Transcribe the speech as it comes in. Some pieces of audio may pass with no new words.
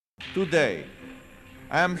today,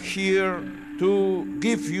 I am here to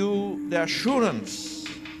give you the assurance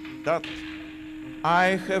that I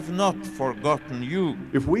have not forgotten you.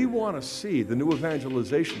 If we want to see the new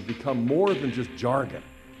evangelization become more than just jargon,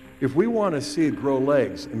 if we want to see it grow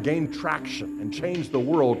legs and gain traction and change the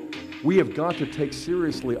world, we have got to take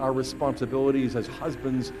seriously our responsibilities as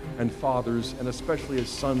husbands and fathers, and especially as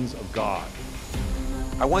sons of God.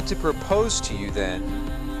 I want to propose to you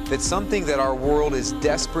then that something that our world is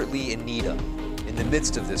desperately in need of in the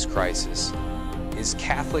midst of this crisis is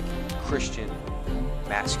Catholic Christian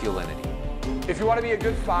masculinity. If you want to be a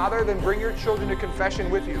good father, then bring your children to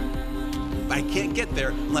confession with you. I can't get there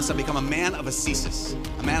unless I become a man of ascesis,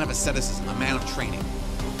 a man of asceticism, a man of training.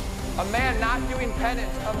 A man not doing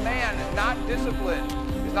penance, a man not disciplined,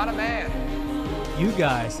 is not a man. You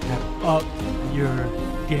guys have upped your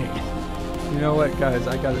game. You know what, guys?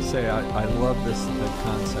 I gotta say, I love the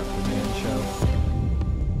concept of Man Show.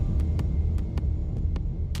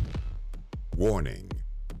 Warning: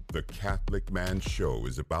 the Catholic Man Show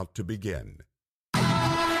is about to begin.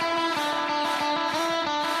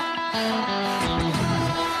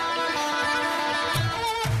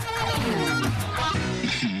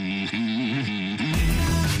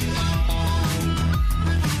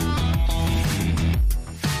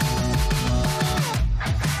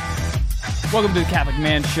 Welcome to the Catholic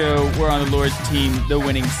Man Show. We're on the Lord's team, the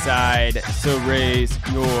winning side, so raise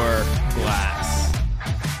your glass.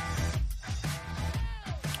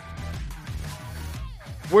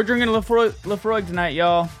 We're drinking Lafroig tonight,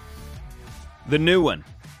 y'all. The new one.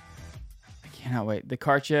 I cannot wait. The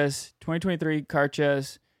Carches, 2023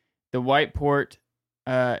 Carches, the White Port,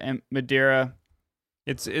 and Madeira.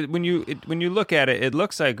 When you look at it, it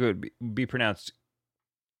looks like it would be pronounced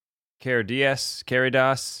Caradias,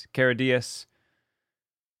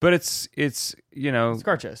 but it's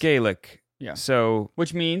Carches. Gaelic. Yeah. So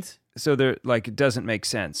which means there it doesn't make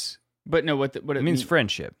sense. But no, what it means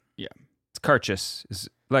friendship. Yeah. It's Carches is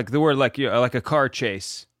like the word like a car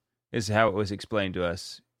chase is how it was explained to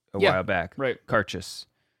us a while back. Right. Carches.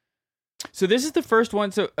 So this is the first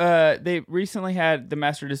one. So they recently had the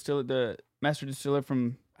master distiller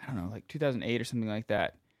from, I don't know, like 2008 or something like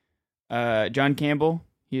that. John Campbell,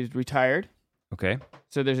 he is retired. Okay.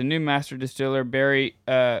 So there's a new master distiller, Barry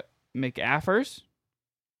McAffers.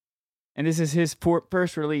 And this is his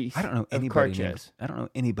first release. I don't know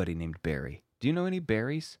anybody named Barry. Do you know any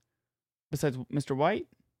Barrys? Besides Mr. White?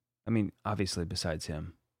 I mean, obviously besides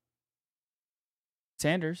him.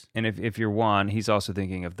 Sanders. And if you're Juan, he's also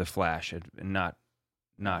thinking of the Flash, and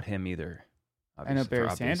not him either. I know Barry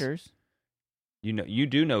Sanders. You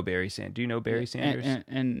do know Barry Sanders. Do you know Barry Sanders?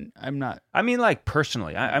 And I'm not. I mean, like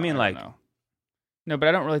personally. I mean, like. No, but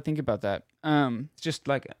I don't really think about that. It's just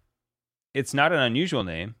like, it's not an unusual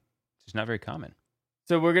name. It's just not very common.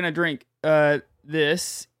 So we're gonna drink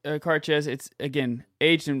this Carches. It's again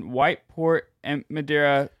aged in White Port and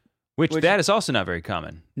Madeira. Which that is also not very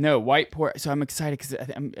common. No, White Port. So I'm excited because I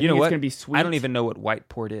think it's going to be sweet. I don't even know what White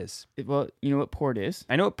Port is. Well, you know what port is?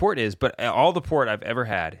 I know what port is, but all the port I've ever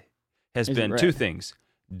had has been two things: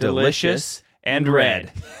 delicious and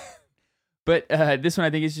red. But this one I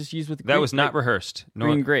think is just used with that was not rehearsed.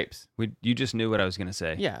 Green grapes. You just knew what I was going to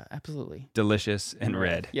say. Yeah, absolutely. Delicious and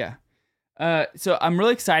red. Yeah. So I'm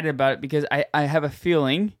really excited about it because I have a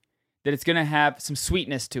feeling that it's going to have some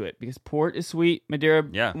sweetness to it because port is sweet,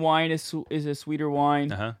 Madeira wine is a sweeter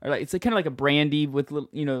wine. Uh-huh. Or like it's kind of like a brandy with little,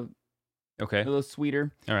 okay, a little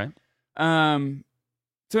sweeter. All right.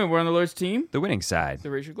 So we're on the Lord's team, the winning side. So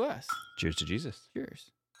raise your glass. Cheers to Jesus. Cheers.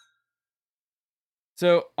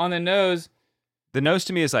 So on the nose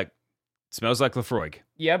to me is like smells like Lafroig.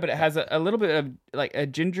 Yeah, but it has a little bit of like a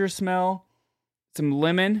ginger smell, some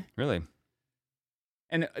lemon. Really.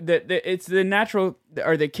 And it's the natural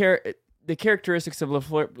or the characteristics of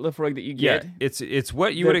Lafroig that you get. Yeah, it's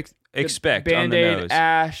what you would expect Band-Aid, on the nose.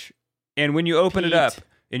 ash. And when you open it up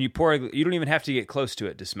and you pour, you don't even have to get close to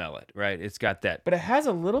it to smell it, right? It's got that. But it has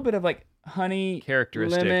a little bit of like honey,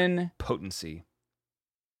 characteristic lemon potency,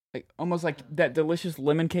 like almost like that delicious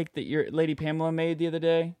lemon cake that your Lady Pamela made the other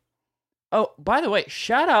day. Oh, by the way,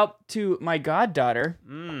 shout out to my goddaughter.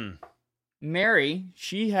 Mary,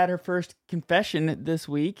 she had her first confession this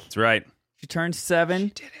week. That's right. She turned 7. She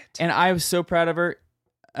did it. And I was so proud of her.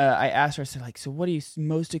 I asked her, I said, like, so what are you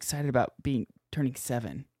most excited about turning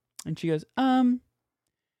 7? And she goes,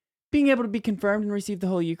 being able to be confirmed and receive the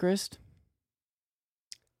Holy Eucharist.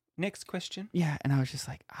 Next question. Yeah, and I was just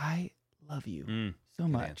like, I love you so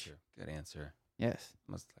much. Good answer. Yes.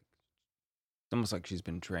 Almost like she's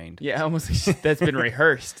been trained. Yeah, almost like that's been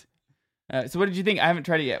rehearsed. So what did you think? I haven't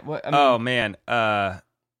tried it yet. Man,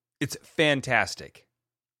 it's fantastic.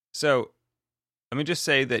 So let me just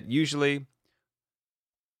say that usually,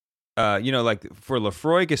 like for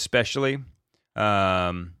Laphroaig especially,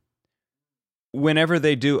 whenever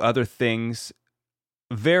they do other things,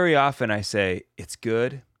 very often I say it's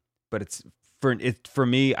good, but it's for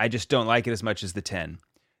me, I just don't like it as much as the 10.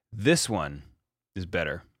 This one is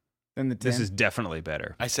better. Than the 10? This is definitely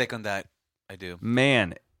better. I second that. I do.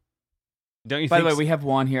 Man, don't you By think? the way, we have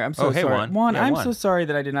Juan here. I'm so Oh, hey, sorry. Juan. Yeah, I'm Juan. so sorry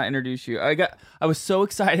that I did not introduce you. I was so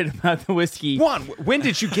excited about the whiskey. Juan, when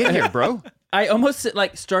did you get here, bro? I almost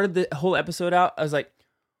started the whole episode out. I was like,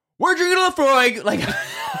 "We're drinking Laphroaig." Like,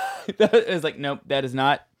 I was like, "Nope, that is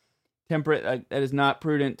not temperate. That is not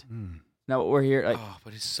prudent. Not what we're here." Like, Oh,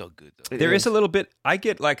 but it's so good though. There is a little bit. I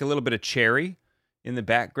get like a little bit of cherry in the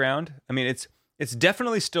background. I mean, it's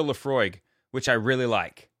definitely still Laphroaig, which I really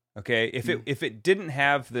like. Okay, if it didn't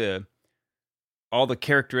have all the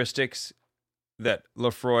characteristics that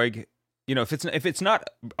Laphroaig, if it's not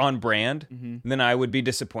on brand, then I would be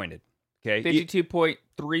disappointed. Okay,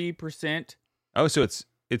 52.3%. Oh, so it's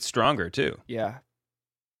stronger too. Yeah.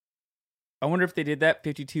 I wonder if they did that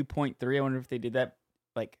 52.3. I wonder if they did that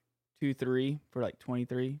like 2.3 for like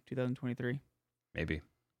 2023. Maybe.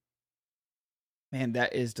 Man,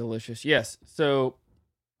 that is delicious. Yes. So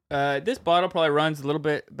this bottle probably runs a little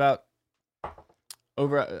bit about a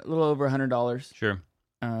little over $100. Sure.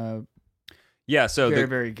 Uh, Yeah. So very,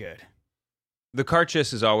 very good. The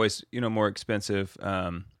Karchis is always more expensive.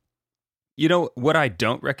 What I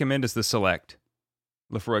don't recommend is the Select,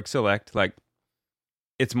 Laphroaig Select. Like,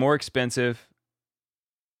 it's more expensive,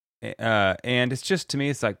 and it's just, to me,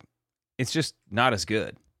 it's just not as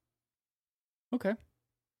good. Okay.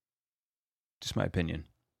 Just my opinion.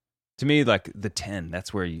 To me, like the 10,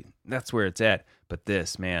 that's where it's at. But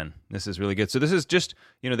this is really good. So this is just,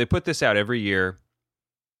 they put this out every year,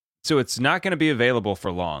 so it's not going to be available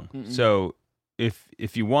for long. Mm-mm. So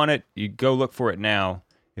if you want it, you go look for it now.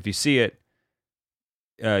 If you see it,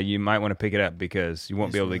 you might want to pick it up because you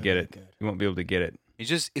won't be able to get it. You won't be able to get it.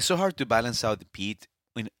 It's so hard to balance out the peat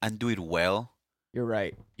and do it well. You're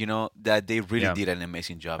right. That they really did an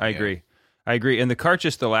amazing job. I here. agree. And the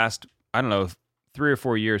Karchis, the last, I don't know, 3 or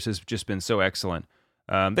 4 years has just been so excellent.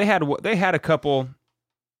 They had a couple,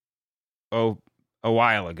 a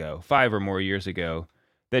while ago, 5 or more years ago,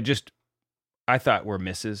 that just I thought were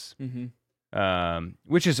misses.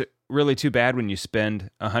 Which is really too bad when you spend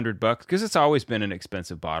 $100 because it's always been an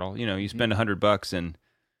expensive bottle. You spend $100 and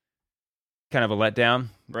kind of a letdown.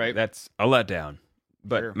 Right. That's a letdown.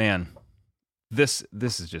 But Sure. man, this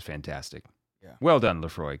is just fantastic. Yeah. Well done,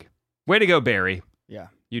 Laphroaig. Way to go, Barry. Yeah.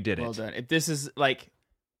 You did Well it. done. If this is like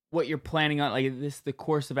what you're planning on, like this, the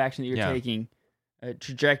course of action that you're Yeah. taking,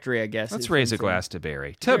 trajectory, I guess. Let's is raise a insane. glass to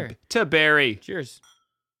Barry. Sure. To Barry. Cheers.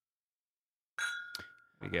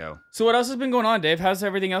 There we go. So what else has been going on, Dave? How's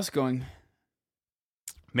everything else going?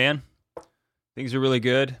 Man, things are really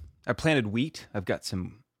good. I planted wheat. I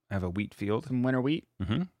have a wheat field. Some winter wheat.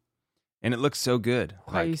 Mm-hmm. And it looks so good.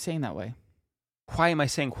 Why are you saying that way? Why am I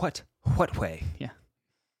saying what? What way? Yeah.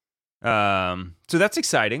 So that's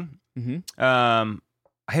exciting. Mm-hmm.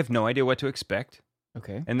 I have no idea what to expect.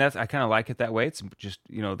 Okay. And I kind of like it that way. It's just,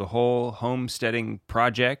 the whole homesteading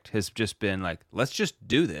project has just been like, let's just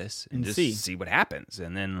do this and just see what happens.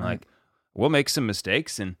 And then like, we'll make some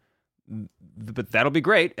mistakes but that'll be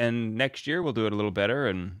great. And next year we'll do it a little better.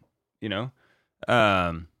 And,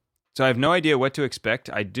 so I have no idea what to expect.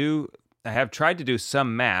 I have tried to do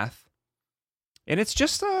some math, and it's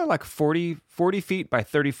just like 40 feet by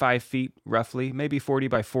 35 feet, roughly, maybe 40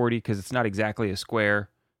 by 40, because it's not exactly a square.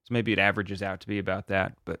 So maybe it averages out to be about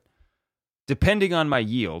that. But depending on my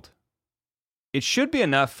yield, it should be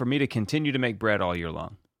enough for me to continue to make bread all year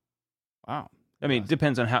long. Wow. I mean, it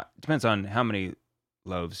depends on how many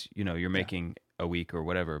loaves, you're making a week or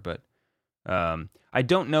whatever. But I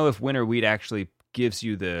don't know if winter wheat actually gives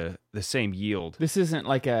you the same yield. This isn't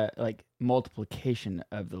like a multiplication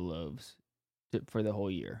of the loaves for the whole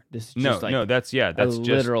year. This is just that's a just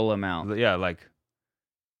literal amount. Yeah.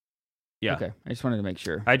 Okay, I just wanted to make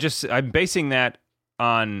sure. I'm basing that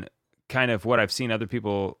on kind of what I've seen other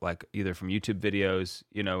people, like either from YouTube videos,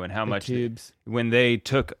 and how much when they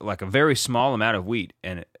took like a very small amount of wheat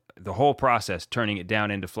and the whole process turning it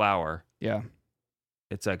down into flour. Yeah.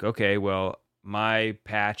 It's like, okay, well, my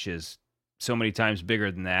patch is so many times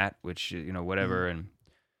bigger than that, which, whatever. And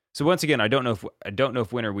so once again, I don't know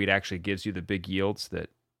if winter wheat actually gives you the big yields that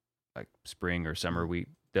like spring or summer wheat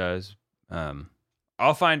does.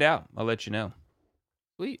 I'll find out. I'll let you know.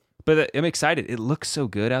 Sweet. But I'm excited. It looks so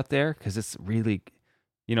good out there because it's really,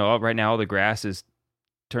 right now all the grass is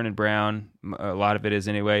turning brown. A lot of it is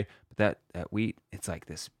anyway. But that wheat, it's like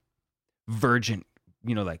this virgin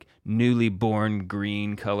like newly born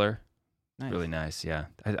green color. Nice. Really nice, yeah.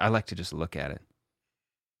 I like to just look at it.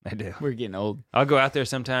 I do. We're getting old. I'll go out there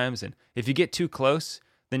sometimes, and if you get too close,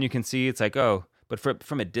 then you can see it's like, oh, but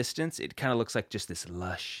from a distance, it kind of looks like just this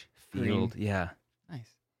lush field. Green. Yeah.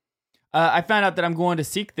 Nice. I found out that I'm going to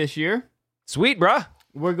Seek this year. Sweet, bruh.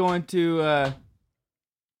 We're going to,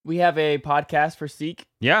 we have a podcast for Seek.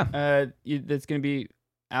 Yeah. That's going to be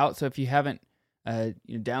out. So if you haven't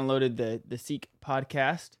downloaded the Seek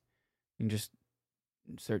podcast, you can just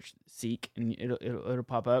search Seek and it'll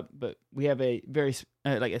pop up. But we have a very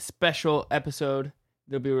like a special episode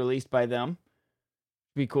that'll be released by them.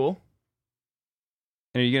 Be cool.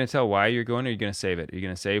 And are you going to tell why you're going, or are you going to save it? Are you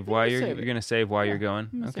going to save why you're going to save why you're going?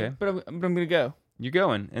 Okay. But I'm going to go. You're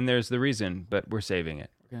going, and there's the reason, but we're saving it.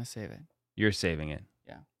 We're going to save it. You're saving it.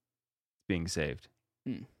 Yeah. It's being saved.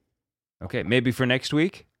 Hmm. Okay, maybe for next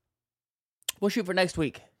week? We'll shoot for next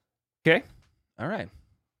week. Okay. All right.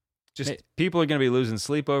 Just people are going to be losing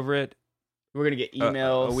sleep over it. We're going to get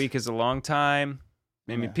emails. A week is a long time.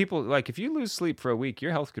 I mean, people, like, if you lose sleep for a week,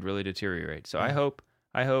 your health could really deteriorate. So I hope,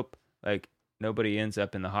 like, nobody ends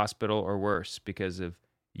up in the hospital or worse because of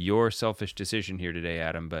your selfish decision here today,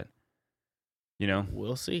 Adam. But,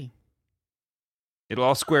 we'll see. It'll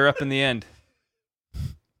all square up in the end.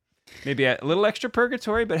 Maybe a little extra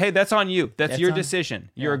purgatory, but hey, that's on you. That's your decision.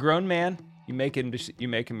 Yeah. You're a grown man. You make him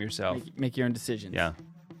yourself. Make your own decisions. Yeah.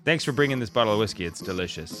 Thanks for bringing this bottle of whiskey. It's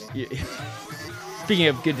delicious. Yeah. Speaking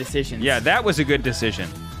of good decisions. Yeah, that was a good decision.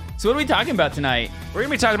 So what are we talking about tonight? We're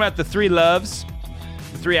going to be talking about the 3 loves,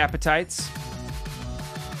 the 3 appetites.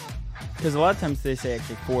 Because a lot of times they say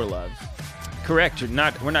actually 4 loves. Correct. We're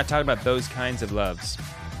not talking about those kinds of loves.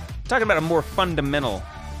 We're talking about a more fundamental,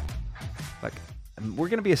 like, we're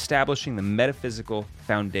going to be establishing the metaphysical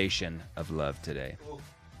foundation of love today.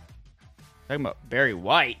 Talking about Barry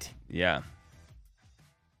White. Yeah.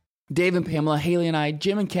 Dave and Pamela, Haley and I,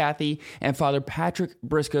 Jim and Kathy, and Father Patrick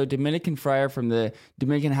Briscoe, Dominican friar from the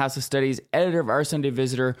Dominican House of Studies, editor of Our Sunday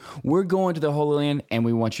Visitor. We're going to the Holy Land, and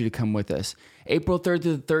we want you to come with us. April 3rd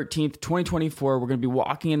to the 13th, 2024, we're going to be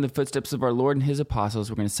walking in the footsteps of our Lord and his apostles.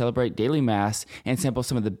 We're going to celebrate daily mass and sample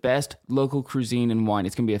some of the best local cuisine and wine.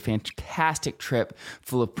 It's going to be a fantastic trip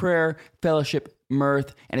full of prayer, fellowship,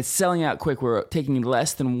 mirth, and it's selling out quick. We're taking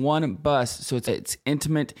less than 1 bus, so it's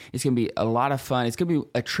intimate. It's going to be a lot of fun. It's going to be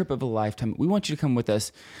a trip of a lifetime. We want you to come with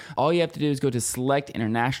us. All you have to do is go to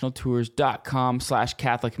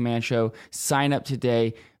selectinternationaltours.com/CatholicManShow. Sign up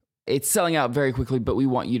today. It's selling out very quickly, but we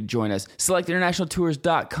want you to join us.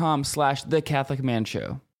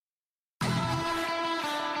 selectinternationaltours.com/TheCatholicManShow.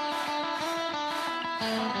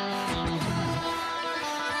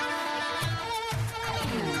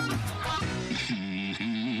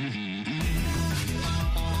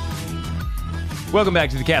 Welcome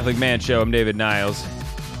back to the Catholic Man Show. I'm David Niles.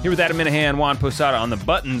 Here with Adam Minahan, Juan Posada on the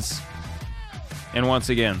buttons. And once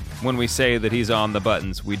again, when we say that he's on the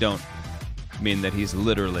buttons, we don't mean that he's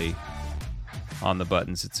literally on the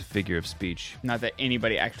buttons. It's a figure of speech. Not that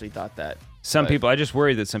anybody actually thought that. Some people, I just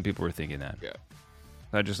worry that some people were thinking that. Yeah.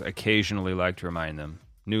 I just occasionally like to remind them,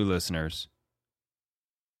 new listeners.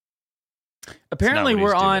 Apparently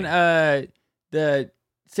we're on the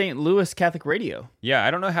St. Louis Catholic Radio. Yeah,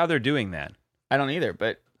 I don't know how they're doing that. I don't either,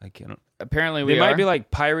 but I can't. Apparently we They might be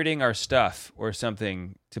like pirating our stuff or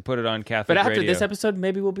something to put it on Catholic Radio. But after this episode,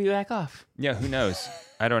 maybe we'll be back off. Yeah, who knows?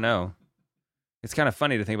 I don't know. It's kind of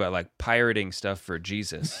funny to think about like pirating stuff for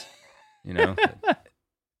Jesus, I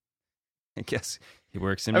guess he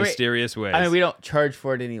works in mysterious ways. I mean, we don't charge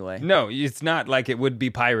for it anyway. No, it's not like it would be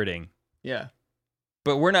pirating. Yeah.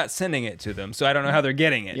 But we're not sending it to them, so I don't know how they're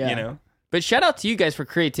getting it, But shout out to you guys for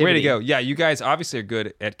creativity. Way to go. Yeah, you guys obviously are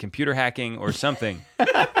good at computer hacking or something.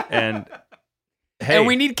 And hey, and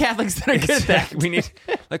we need Catholics that are good at that.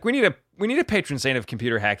 we need a patron saint of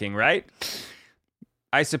computer hacking, right?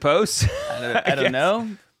 I suppose. I don't know.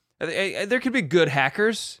 There could be good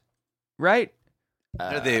hackers, right?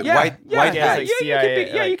 The white hat.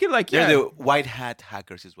 You could They're the white hat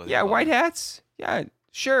hackers is what. Yeah, white hats. Yeah,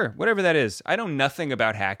 sure, whatever that is. I know nothing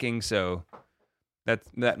about hacking, so that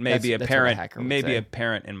may be apparent. Maybe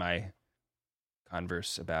apparent in my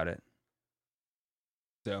converse about it.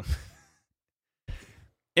 So,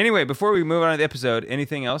 anyway, before we move on to the episode,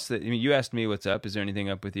 anything else that you asked me? What's up? Is there anything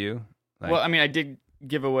up with you? Well, I mean, I did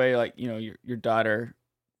give away your daughter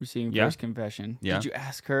receiving first confession. Yeah. Did you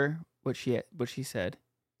ask her what she said?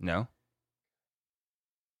 No.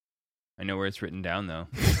 I know where it's written down though.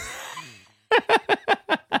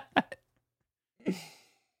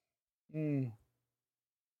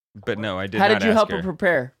 But no, I did not. How did you ask help her. her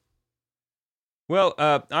prepare? Well,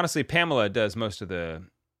 honestly, Pamela does most of the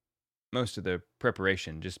most of the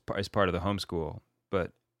preparation just as part of the homeschool.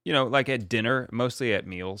 But, you know, like at dinner, mostly at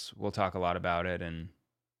meals, we'll talk a lot about it. And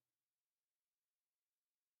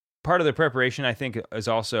part of the preparation, I think, is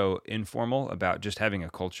also informal about just having a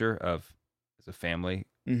culture of, as a family,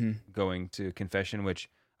 going to confession, which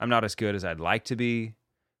I'm not as good as I'd like to be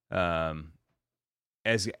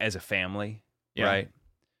as a family, right?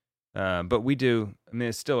 But we do. I mean,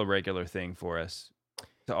 it's still a regular thing for us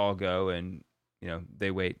to all go, and you know,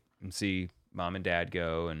 they wait and see mom and dad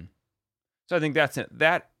go, and so I think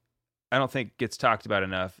that I don't think gets talked about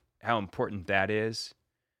enough how important that is,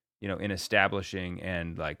 you know, in establishing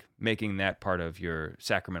and like making that part of your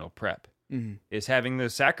sacramental prep. Is having the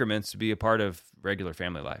sacraments be a part of regular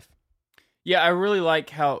family life. Yeah, I really like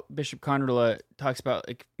how Bishop Condola talks about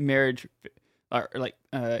like marriage, or like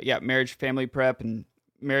marriage, family prep, and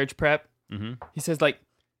marriage prep. He says like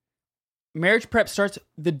marriage prep starts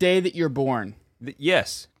the day that you're born.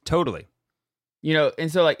 Yes, totally. You know, and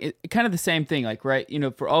so like kind of the same thing, like, right? You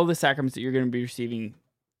know, for all the sacraments that you're going to be receiving,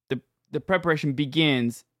 the preparation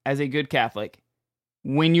begins as a good Catholic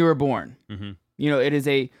when you were born. You know, it is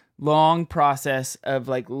a long process of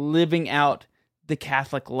like living out the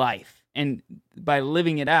Catholic life, and by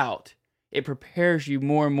living it out, it prepares you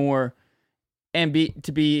more and more, and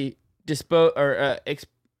to be disposed or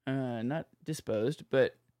not disposed,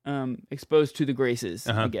 but exposed to the graces,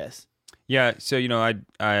 I guess. Yeah. So you know,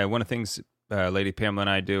 I one of the things Lady Pamela and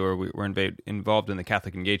I do, or we're involved in the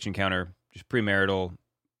Catholic Engage Encounter, just premarital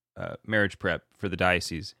marriage prep for the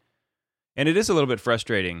diocese, and it is a little bit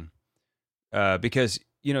frustrating because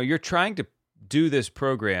you know, you're trying to do this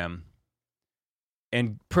program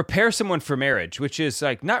and prepare someone for marriage, which is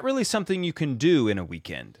like not really something you can do in a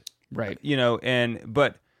weekend. Right. You know,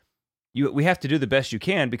 but we have to do the best you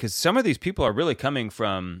can, because some of these people are really coming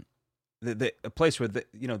from a place where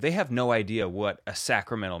you know, they have no idea what a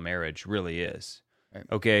sacramental marriage really is. Right.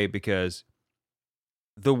 Okay, because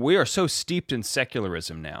we are so steeped in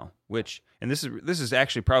secularism now, and this is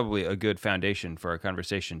actually probably a good foundation for our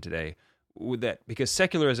conversation today. That because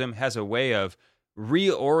secularism has a way of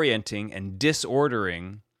reorienting and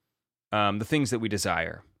disordering the things that we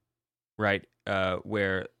desire, right?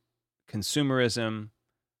 Where consumerism,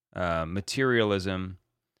 materialism,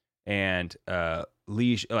 and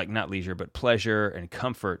leisure, like not leisure, but pleasure and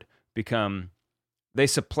comfort they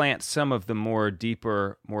supplant some of the more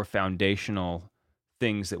deeper, more foundational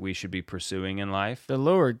things that we should be pursuing in life. The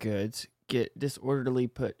lower goods get disorderly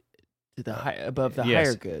put to the above the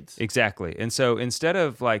higher goods. Exactly. And so instead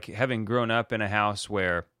of like having grown up in a house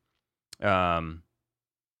where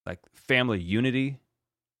like family unity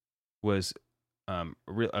was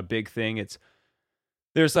a big thing,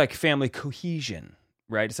 there's like family cohesion,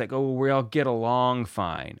 right? It's like, oh, we all get along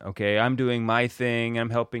fine. Okay, I'm doing my thing, I'm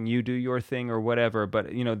helping you do your thing or whatever,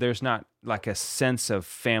 but you know, there's not like a sense of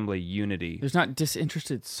family unity. There's not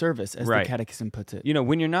disinterested service, as the Catechism puts it. You know,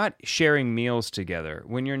 when you're not sharing meals together,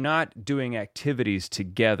 when you're not doing activities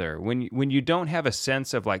together, when you don't have a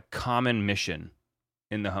sense of like common mission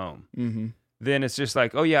in the home, then it's just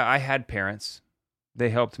like, oh yeah, I had parents, they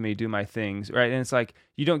helped me do my things, right? And it's like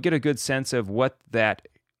you don't get a good sense of what that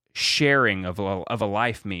sharing of a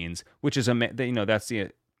life means, which is that's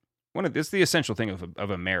the essential thing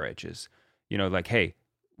of a marriage is, you know, like, hey,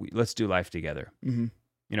 let's do life together. You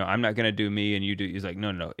know, I'm not going to do me and you do. He's like,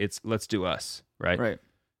 no, let's do us, right? Right.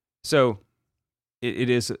 So it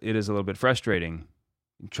is a little bit frustrating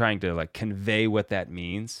trying to like convey what that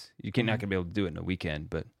means. You're not going to be able to do it in a weekend,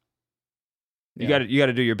 but you got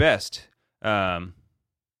to do your best,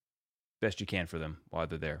 best you can for them while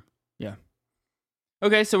they're there. Yeah.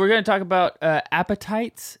 Okay, so we're going to talk about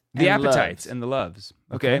appetites. The appetites and the loves.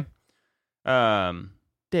 Okay.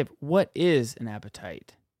 Dave, what is an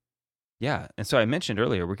appetite? Yeah, and so I mentioned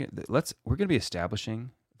earlier we're going to be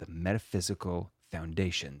establishing the metaphysical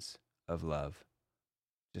foundations of love.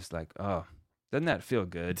 Just like, oh, doesn't that feel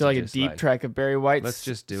good? It's like a deep track of Barry White's let's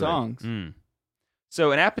just do songs.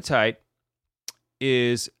 So an appetite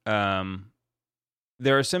is there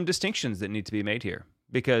are some distinctions that need to be made here,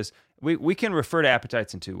 because we can refer to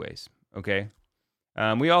appetites in two ways. Okay,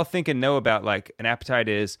 we all think and know about like an appetite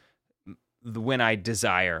is when I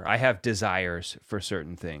have desires for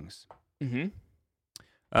certain things.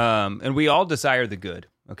 And we all desire the good.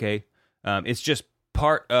 Okay, it's just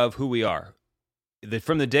part of who we are.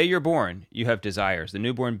 From the day you're born, you have desires. The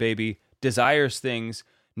newborn baby desires things.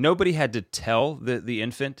 Nobody had to tell the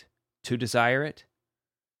infant to desire it.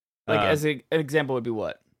 Like as an example would be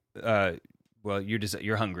what? Well,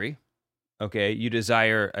 you're hungry. Okay, you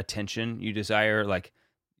desire attention. You desire like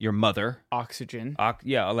your mother, oxygen.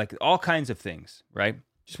 Like all kinds of things, right?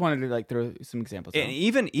 Just wanted to like throw some examples. And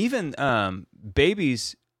even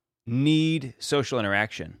babies need social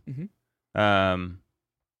interaction. Mm-hmm.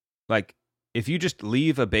 Like if you just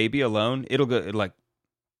leave a baby alone, it'll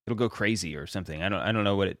go crazy or something. I don't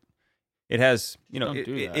know what it has. You know,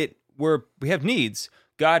 we have needs.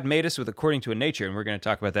 God made us with according to a nature, and we're going to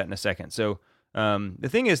talk about that in a second. So the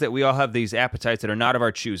thing is that we all have these appetites that are not of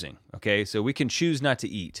our choosing. Okay, so we can choose not to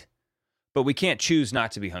eat, but we can't choose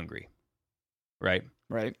not to be hungry. Right.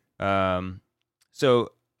 Right.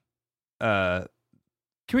 So, can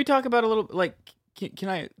we talk about a little like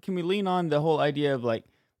can we lean on the whole idea of like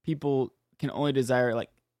people can only desire like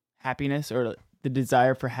happiness or the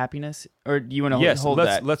desire for happiness, or do you want to hold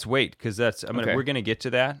that? Let's wait because we're going to get to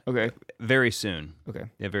that. Okay. Very soon. Okay.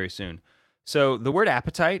 Yeah, very soon. So the word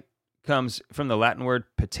appetite comes from the Latin word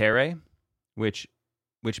patere, which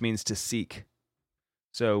means to seek.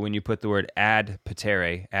 So when you put the word ad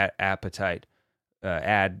patere, appetite,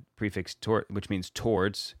 add prefix which means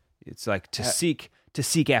towards, it's like to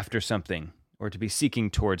seek after something or to be seeking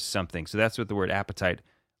towards something. So that's what the word appetite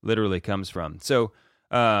literally comes from. So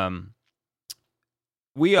and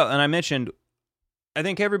I mentioned, I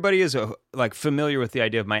think everybody is like familiar with the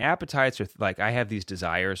idea of my appetites, or like I have these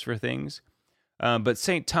desires for things. But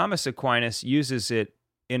St. Thomas Aquinas uses it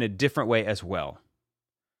in a different way as well.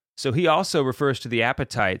 So he also refers to the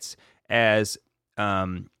appetites as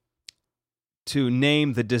to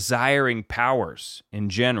name the desiring powers in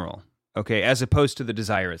general, okay, as opposed to the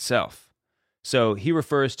desire itself. So he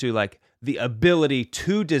refers to like the ability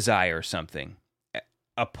to desire something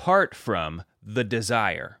apart from the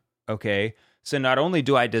desire, okay? So not only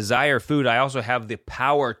do I desire food, I also have the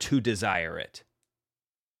power to desire it.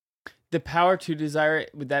 The power to desire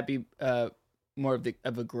it, would that be more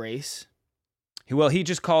of a grace? Well, he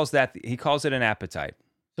just calls it an appetite.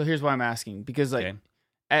 So here's why I'm asking, because like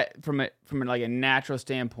from like a natural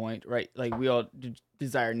standpoint, right? Like we all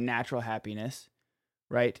desire natural happiness,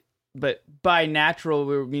 right? But by natural,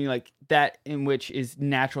 we're meaning like that in which is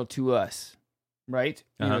natural to us, right?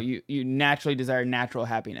 Uh-huh. You know, you naturally desire natural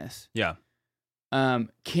happiness. Yeah.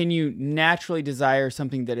 Can you naturally desire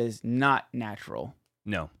something that is not natural?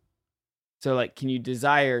 No. So like, can you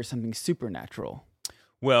desire something supernatural?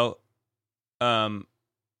 Well, I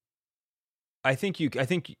think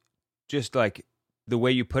just like the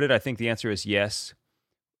way you put it, I think the answer is yes.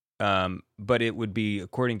 But it would be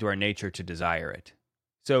according to our nature to desire it.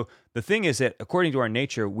 So the thing is that according to our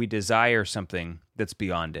nature, we desire something that's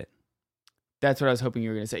beyond it. That's what I was hoping you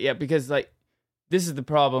were going to say. Yeah, because like this is the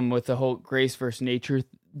problem with the whole grace versus nature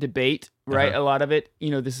debate, right? Uh-huh. A lot of it,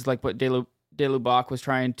 you know, this is like what de Lubac was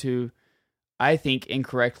trying to, I think,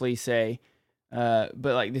 incorrectly say. But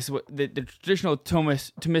like this is what the traditional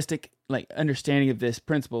Thomistic like understanding of this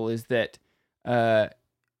principle is that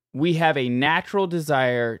we have a natural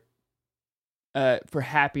desire for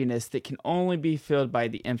happiness that can only be filled by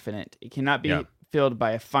the infinite. It cannot be filled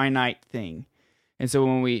by a finite thing. And so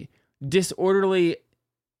when we disorderly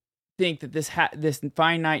think that this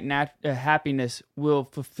finite happiness will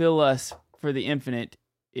fulfill us for the infinite,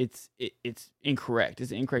 it's incorrect.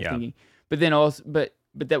 It's incorrect thinking. But then also, but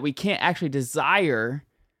that we can't actually desire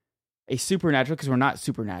a supernatural because we're not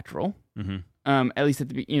supernatural. Mm-hmm. At least at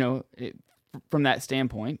the from that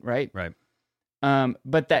standpoint, right? Right.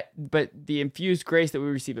 But the infused grace that we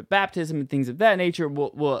receive at baptism and things of that nature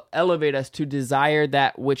will elevate us to desire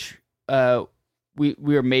that which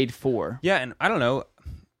we are made for. Yeah, and I don't know.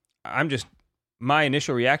 My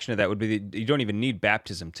initial reaction to that would be that you don't even need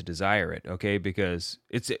baptism to desire it, okay? Because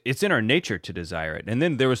it's in our nature to desire it. And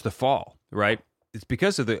then there was the fall, right? It's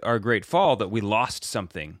because of our great fall that we lost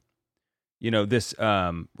something. You know, this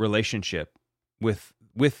relationship with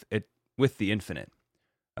the infinite.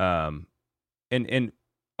 And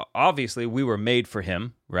obviously we were made for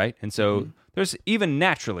him, right? And so there's even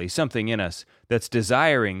naturally something in us that's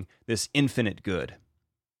desiring this infinite good.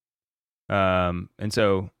 And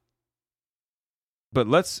so, but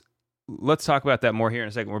let's talk about that more here in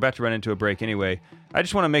a second. We're about to run into a break anyway. I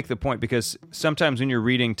just want to make the point because sometimes when you're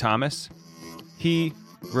reading Thomas, he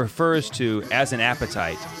refers to as an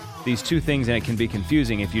appetite these two things, and it can be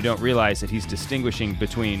confusing if you don't realize that he's distinguishing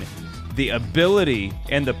between the ability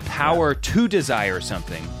and the power to desire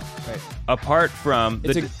something, right, apart from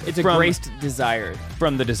it's a graced desire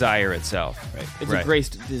from the desire itself. Right. It's a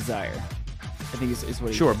graced desire. I think is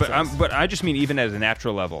what he sure, says. but I just mean even at a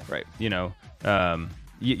natural level, right? You know,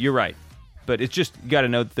 you're right, but it's just you got to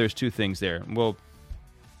know that there's two things there. We'll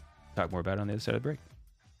talk more about it on the other side of the break.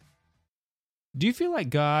 Do you feel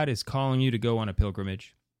like God is calling you to go on a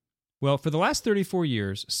pilgrimage? Well, for the last 34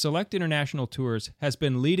 years, Select International Tours has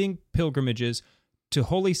been leading pilgrimages to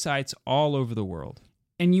holy sites all over the world.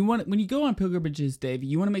 And when you go on pilgrimages, Dave,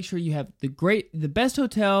 you want to make sure you have the best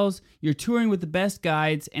hotels, you're touring with the best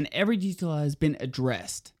guides, and every detail has been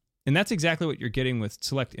addressed. And that's exactly what you're getting with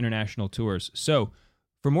Select International Tours. So,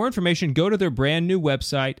 for more information, go to their brand new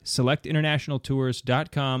website,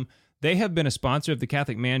 selectinternationaltours.com. They have been a sponsor of the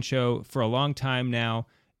Catholic Man Show for a long time now.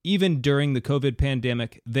 Even during the COVID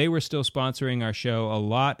pandemic, they were still sponsoring our show. A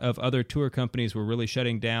lot of other tour companies were really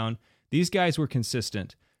shutting down. These guys were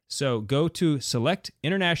consistent. So go to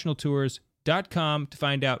selectinternationaltours.com to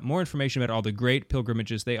find out more information about all the great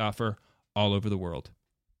pilgrimages they offer all over the world.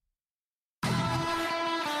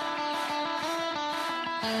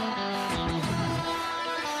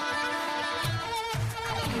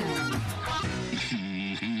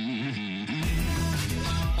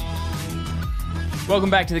 Welcome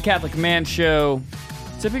back to the Catholic Man Show.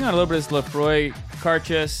 Sipping on a little bit of this Lefroy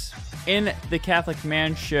Carchus in the Catholic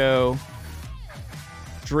Man Show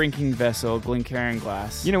drinking vessel, Glencairn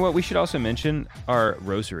glass. You know what? We should also mention our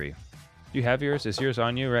rosary. Do you have yours? Is yours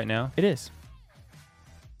on you right now? It is.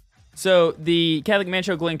 So the Catholic Man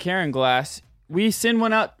Show Glencairn glass, we send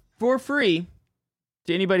one out for free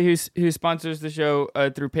to anybody who sponsors the show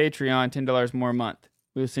through Patreon, $10 more a month.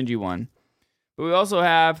 We'll send you one. But we also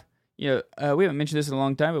have, we haven't mentioned this in a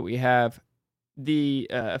long time, but we have the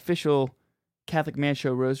official Catholic Man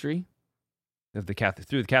Show rosary. Through the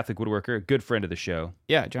Catholic Woodworker, a good friend of the show.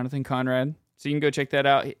 Yeah, Jonathan Conrad. So you can go check that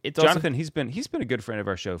out. It's Jonathan, he's been a good friend of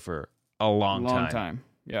our show for a long time.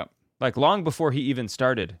 Yeah. Like long before he even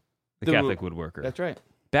started the Catholic Woodworker. That's right.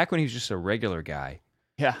 Back when he was just a regular guy.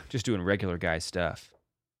 Yeah. Just doing regular guy stuff.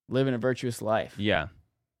 Living a virtuous life. Yeah.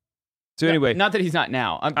 So anyway, not that he's not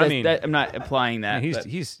now. I'm not implying that.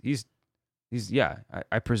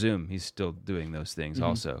 I presume he's still doing those things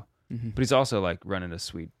also. Mm-hmm. But he's also like running a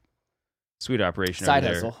sweet operation side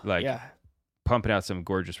over there. hustle. Like pumping out some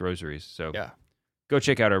gorgeous rosaries. So go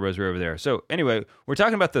check out our rosary over there. So anyway, we're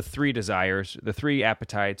talking about the 3 desires, the 3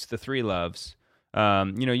 appetites, the 3 loves.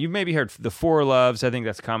 You've maybe heard the 4 loves. I think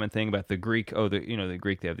that's a common thing about the Greek. The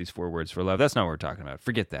Greek, they have these 4 words for love. That's not what we're talking about.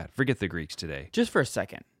 Forget that. Forget the Greeks today. Just for a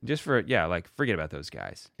second. Forget about those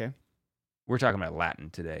guys. Okay. We're talking about Latin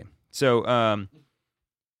today. So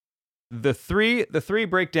the three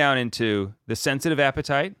break down into the sensitive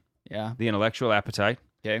appetite, the intellectual appetite,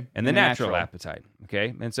 okay, and the natural appetite.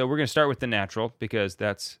 Okay. And so we're going to start with the natural because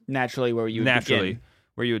that's naturally where you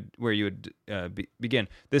would begin.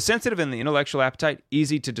 The sensitive and the intellectual appetite,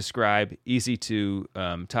 easy to describe, easy to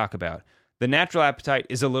talk about. The natural appetite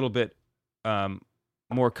is a little bit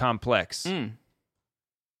more complex.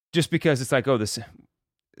 Just because it's like, it's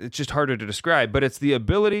just harder to describe, but it's the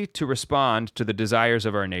ability to respond to the desires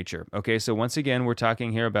of our nature. Okay, so once again, we're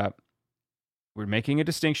talking here about, we're making a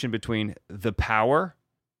distinction between the power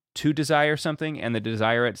to desire something and the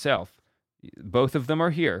desire itself. Both of them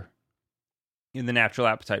are here in the natural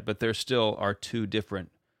appetite, but there still are 2 different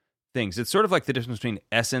things. It's sort of like the difference between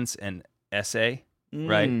essence and esse,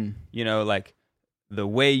 right? Like the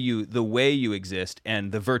way you exist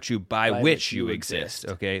and the virtue by which you exist.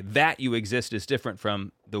 Okay, that you exist is different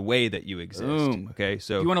from the way that you exist. Boom. Okay,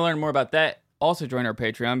 so if you want to learn more about that, also join our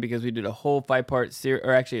Patreon because we did a whole 5-part series,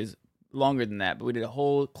 or actually it's longer than that, but we did a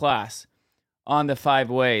whole class on the 5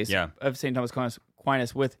 ways of St. Thomas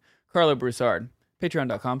Aquinas with Carlo Broussard.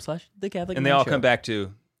 Patreon.com/theCatholicManShow. And they all come back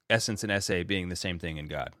to essence and esse being the same thing in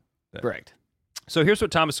God. Correct. So here's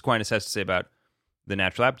what Thomas Aquinas has to say about the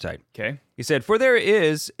natural appetite. Okay. He said, "For there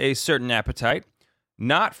is a certain appetite,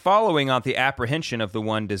 not following on the apprehension of the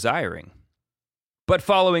one desiring, but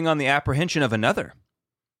following on the apprehension of another.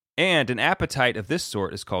 And an appetite of this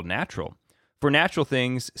sort is called natural. For natural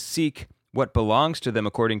things seek what belongs to them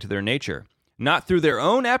according to their nature, not through their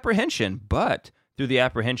own apprehension, but through the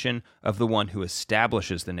apprehension of the one who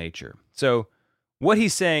establishes the nature." So what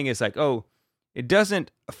he's saying is like, it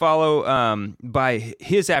doesn't follow by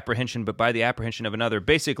his apprehension, but by the apprehension of another.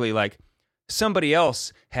 Basically, like somebody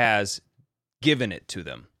else has given it to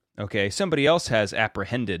them. Okay, somebody else has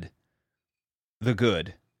apprehended the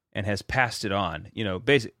good and has passed it on.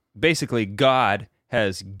 Basically, God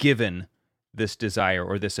has given this desire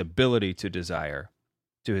or this ability to desire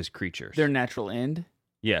to his creatures. Their natural end?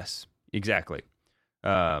 Yes, exactly.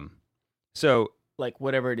 So, like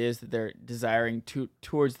whatever it is that they're desiring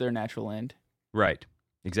towards their natural end. Right.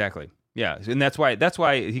 Exactly. Yeah, and that's why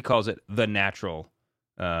he calls it the natural,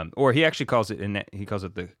 or he actually calls it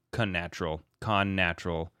the connatural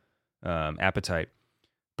appetite.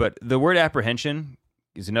 But the word apprehension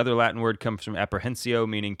is another Latin word, comes from apprehensio,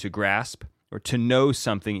 meaning to grasp or to know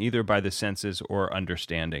something either by the senses or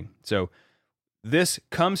understanding. So this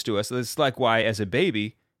comes to us. It's like why, as a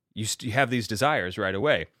baby, you have these desires right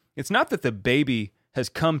away. It's not that the baby has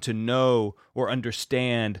come to know or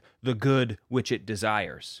understand the good which it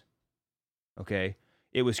desires. Okay?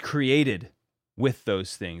 It was created with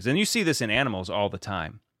those things. And you see this in animals all the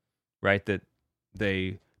time, right? That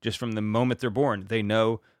they, just from the moment they're born, they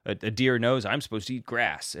know, a deer knows I'm supposed to eat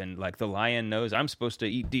grass, and like the lion knows I'm supposed to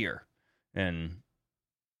eat deer, and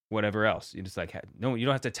whatever else. You just like, no, you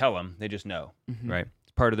don't have to tell them. They just know, right?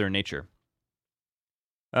 It's part of their nature.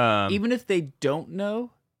 Even if they don't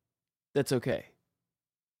know, that's okay.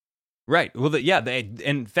 Right. Well,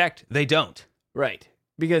 in fact, they don't. Right.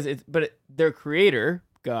 Because their creator,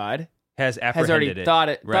 God, has already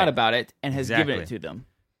thought about it and has given it to them.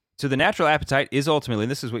 So the natural appetite is ultimately,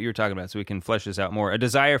 and this is what you were talking about, so we can flesh this out more, a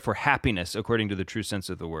desire for happiness according to the true sense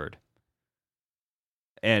of the word.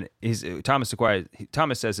 And Thomas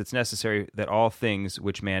says it's necessary that all things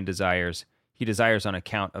which man desires, he desires on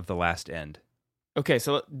account of the last end. Okay,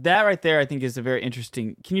 so that right there, I think, is a very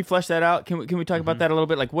interesting. Can you flesh that out? Can we talk about that a little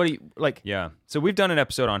bit? Like, what do you like? Yeah. So we've done an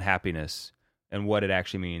episode on happiness and what it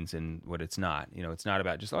actually means and what it's not. You know, it's not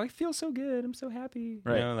about just, I feel so good, I'm so happy.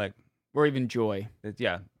 Right. You know, like, or even joy.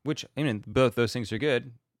 Yeah. Which, I mean, both those things are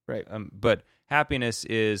good. Right. But happiness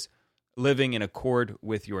is living in accord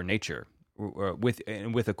with your nature,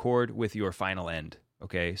 with accord with your final end.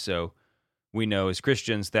 Okay. So we know as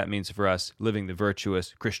Christians that means for us living the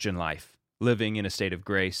virtuous Christian life. Living in a state of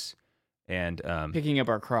grace and picking up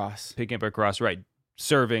our cross, right?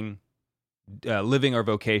 Serving, living our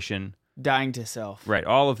vocation, dying to self, right?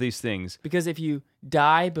 All of these things. Because if you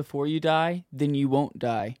die before you die, then you won't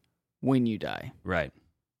die when you die. Right.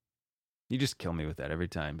 You just kill me with that every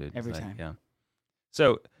time, dude. Every time. Yeah.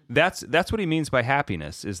 So that's what he means by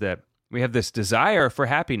happiness, is that we have this desire for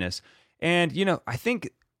happiness, and you know, I think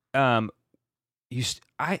I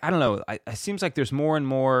don't know. It seems like there's more and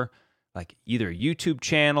more, like either YouTube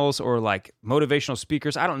channels or like motivational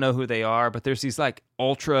speakers. I don't know who they are, but there's these like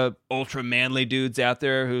ultra manly dudes out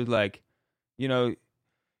there who like, you know,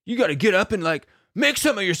 you got to get up and like make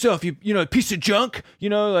something of yourself. You know, piece of junk. You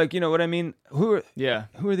know, like, you know what I mean? Who are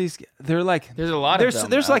these? They're like, there's a lot of them.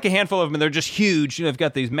 There's like a handful of them, and they're just huge. You know, they've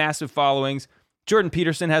got these massive followings. Jordan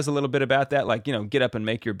Peterson has a little bit about that, like, you know, get up and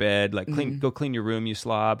make your bed, like go clean your room, you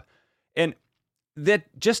slob, and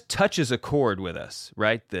that just touches a chord with us,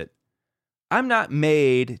 right? That I'm not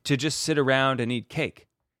made to just sit around and eat cake,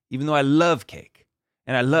 even though I love cake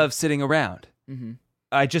and I love sitting around. Mm-hmm.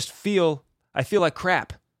 I feel like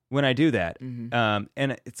crap when I do that. Mm-hmm.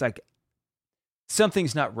 And it's like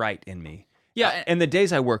something's not right in me. Yeah. And the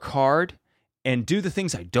days I work hard and do the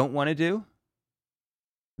things I don't want to do,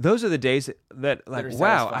 those are the days that like,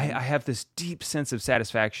 wow, I have this deep sense of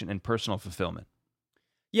satisfaction and personal fulfillment.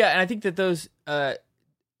 Yeah. And I think that those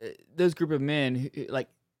group of men who, like,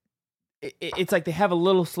 it's like they have a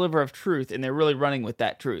little sliver of truth and they're really running with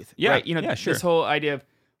that truth. Yeah. Right? You know, sure. This whole idea of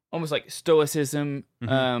almost like stoicism.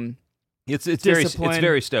 Mm-hmm. It's discipline.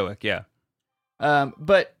 very stoic. Yeah.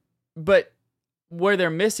 But where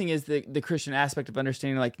they're missing is the Christian aspect of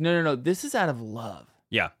understanding, like, no, this is out of love.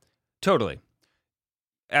 Yeah, totally.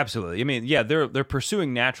 Absolutely. I mean, yeah, they're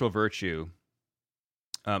pursuing natural virtue,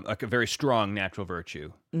 like a very strong natural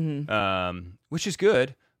virtue, which is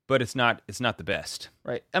good. But it's not the best.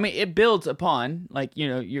 Right. I mean, it builds upon, like, you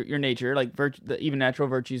know, your nature, like even natural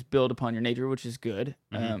virtues build upon your nature, which is good.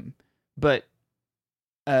 Mm-hmm. But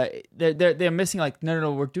they're missing, like,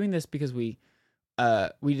 no, we're doing this because we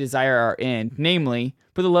desire our end, namely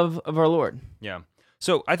for the love of our Lord. Yeah.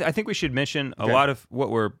 So I think we should mention a lot of what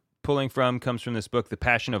we're pulling from comes from this book, The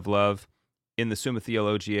Passion of Love, in the Summa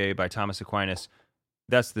Theologiae by Thomas Aquinas.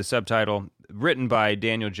 That's the subtitle, written by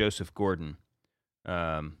Daniel Joseph Gordon.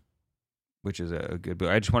 Which is a good book.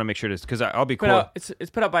 I just want to make sure because I'll be quoting. It's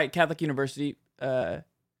put out by Catholic University of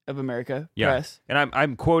America Press. And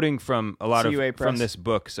I'm quoting from a lot CUA of Press. from this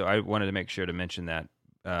book, so I wanted to make sure to mention that.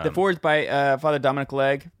 The foreword's by Father Dominic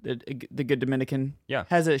Legge, the good Dominican. Yeah,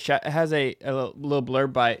 has a little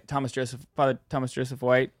blurb by Father Thomas Joseph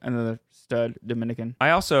White, another stud Dominican. I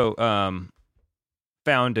also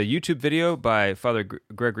found a YouTube video by Father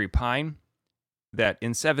Gregory Pine that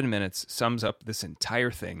in 7 minutes sums up this entire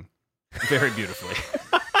thing very beautifully.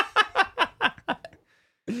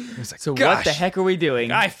 Like, so what the heck are we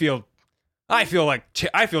doing? I feel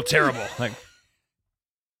terrible. Like,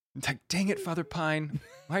 dang it, Father Pine,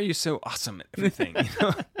 why are you so awesome at everything? You know?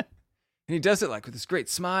 And he does it like with this great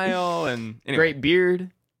smile and anyway. Great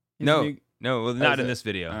beard. No, well, not in this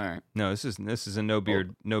video. All right. No, this is a no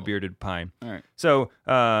bearded Pine. All right. So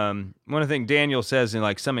one of the things Daniel says in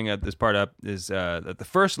like summing up this part up is that the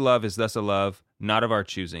first love is thus a love not of our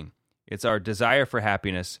choosing. It's our desire for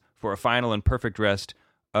happiness, for a final and perfect rest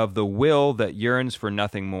of the will that yearns for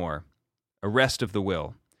nothing more. arrest of the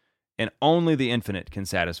will, and only the infinite can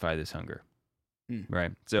satisfy this hunger.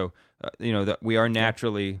 Right? So, we are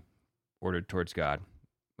naturally ordered towards God,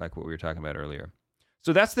 like what we were talking about earlier.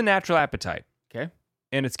 So that's the natural appetite. Okay.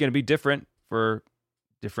 And it's going to be different for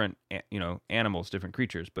different, animals, different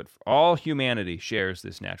creatures, but all humanity shares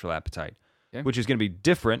this natural appetite, which is going to be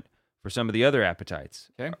different for some of the other appetites.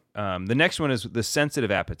 Okay. The next one is the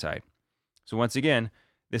sensitive appetite. So once again,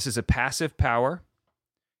 this is a passive power.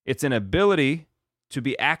 It's an ability to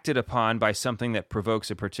be acted upon by something that provokes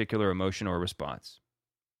a particular emotion or response.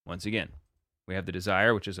 Once again, we have the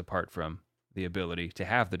desire, which is apart from the ability to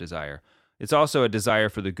have the desire. It's also a desire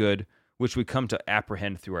for the good, which we come to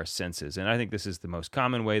apprehend through our senses. And I think this is the most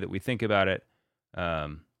common way that we think about it. It's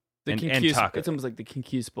almost like the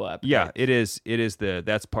concupiscible appetite. Yeah, it is.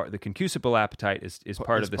 That's part. The concupiscible appetite is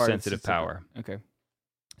part of the sensitive power. Okay.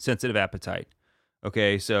 Sensitive appetite.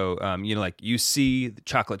 Okay, so like you see the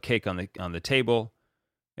chocolate cake on the table,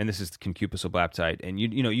 and this is the concupiscible appetite, and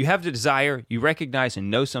you have the desire, you recognize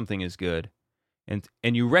and know something is good, and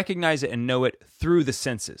you recognize it and know it through the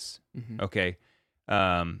senses. Mm-hmm. Okay,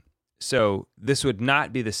 so this would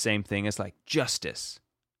not be the same thing as like justice.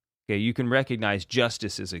 Okay, you can recognize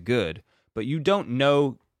justice as a good, but you don't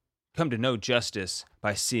come to know justice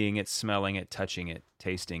by seeing it, smelling it, touching it,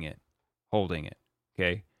 tasting it, holding it.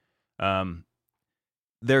 Okay.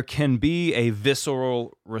 There can be a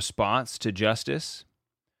visceral response to justice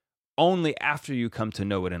only after you come to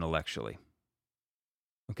know it intellectually.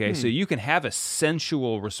 Okay, so you can have a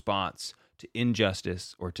sensual response to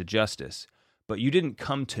injustice or to justice, but you didn't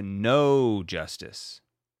come to know justice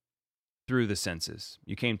through the senses.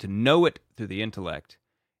 You came to know it through the intellect.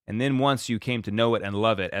 And then once you came to know it and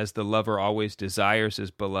love it, as the lover always desires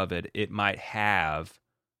his beloved, it might have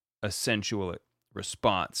a sensual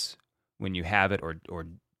response when you have it or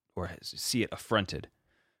see it affronted.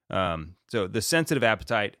 So the sensitive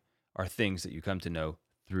appetite are things that you come to know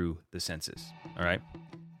through the senses. All right.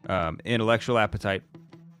 Intellectual appetite.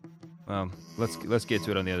 Let's get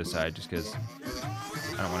to it on the other side, just because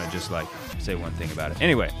I don't want to just like say one thing about it.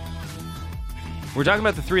 Anyway, we're talking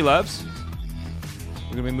about the three loves.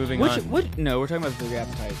 We're gonna be moving on. No, we're talking about the three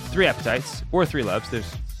appetites. Three appetites or three loves.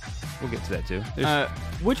 We'll get to that too.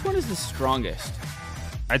 Which one is the strongest?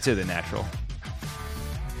 I'd say the natural.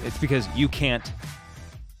 It's because there's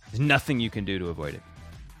nothing you can do to avoid it.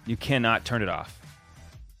 You cannot turn it off.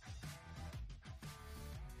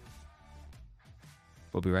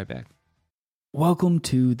 We'll be right back. Welcome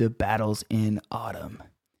to the Battles in Autumn.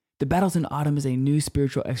 The Battles in Autumn is a new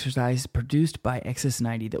spiritual exercise produced by Exodus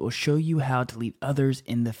 90 that will show you how to lead others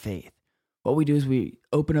in the faith. What we do is we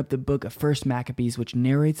open up the book of 1 Maccabees, which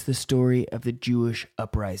narrates the story of the Jewish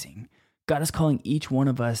uprising. God is calling each one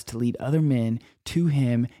of us to lead other men to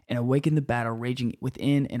him and awaken the battle raging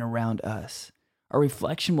within and around us. Our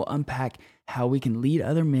reflection will unpack how we can lead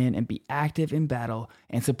other men and be active in battle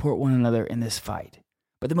and support one another in this fight.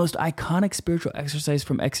 But the most iconic spiritual exercise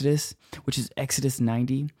from Exodus, which is Exodus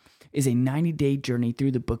 90, is a 90-day journey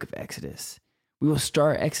through the book of Exodus. We will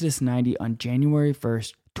start Exodus 90 on January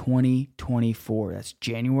 1st, 2024. That's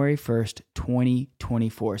January 1st,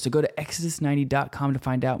 2024. So go to exodus90.com to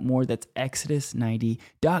find out more. That's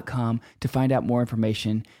exodus90.com to find out more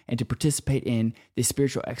information and to participate in the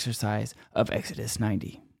spiritual exercise of Exodus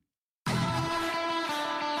 90.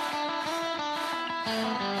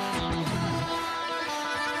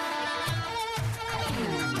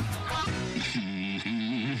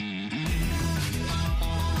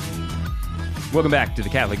 Welcome back to the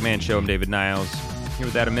Catholic Man Show. I'm David Niles, here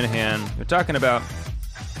with Adam Minahan. We're talking about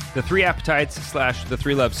the three appetites / the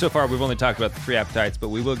three loves. So far, we've only talked about the three appetites, but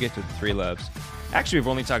we will get to the three loves. Actually, we've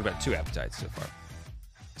only talked about two appetites so far.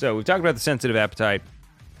 So we've talked about the sensitive appetite,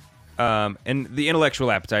 and the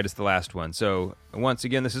intellectual appetite is the last one. So once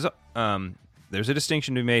again, this is there's a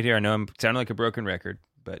distinction to be made here. I know I'm sounding like a broken record,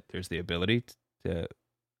 but there's the ability to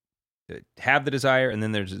have the desire, and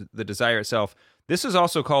then there's the desire itself. This is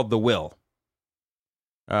also called the will.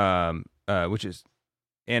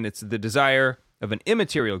 It's the desire of an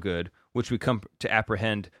immaterial good, which we come to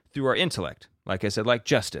apprehend through our intellect. Like I said, like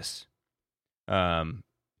justice.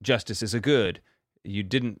 Justice is a good you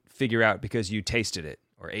didn't figure out because you tasted it,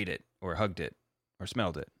 or ate it, or hugged it, or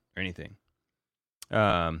smelled it, or anything.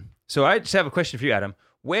 So I just have a question for you, Adam.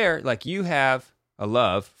 Where, like, you have a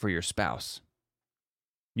love for your spouse,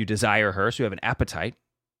 you desire her, so you have an appetite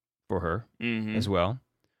for her as well.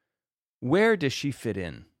 Where does she fit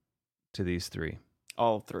in to these three?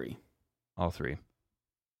 All three. All three.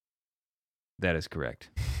 That is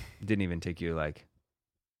correct. It didn't even take you like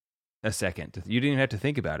a second. You didn't even have to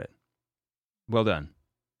think about it. Well done.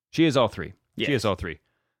 She is all three. Yes. She is all three.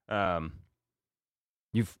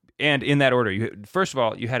 And in that order, first of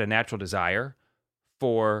all, you had a natural desire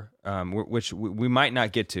for, which we might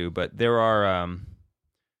not get to, but there are,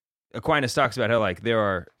 Aquinas talks about how like there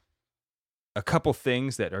are a couple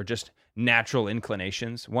things that are just natural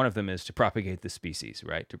inclinations. One of them is to propagate the species,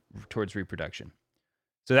 right, towards reproduction.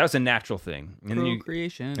 So that was a natural thing. And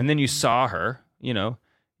procreation. And then you saw her,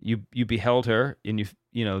 you beheld her, and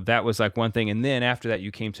that was like one thing. And then after that,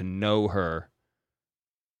 you came to know her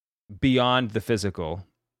beyond the physical.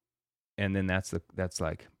 And then that's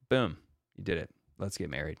like, boom, you did it. Let's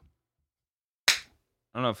get married. I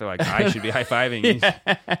don't know if I should be high-fiving.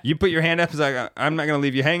 Yeah. You put your hand up, it's like, I'm not going to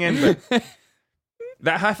leave you hanging, but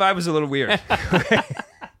that high five was a little weird.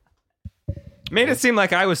 Made it seem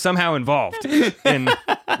like I was somehow involved in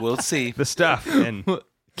we'll see the stuff. And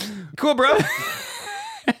cool, bro.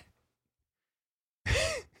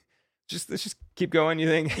 Let's just keep going, you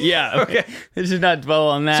think? Yeah. Okay. Let's just not dwell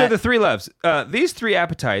on that. So the three loves. These three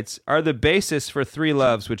appetites are the basis for three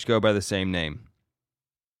loves which go by the same name.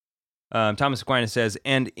 Thomas Aquinas says,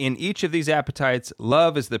 and in each of these appetites,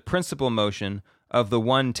 love is the principal motion of the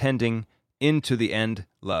one tending into the end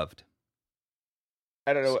loved.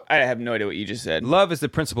 I don't know. I have no idea what you just said. Love is the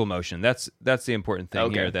principal motion. That's the important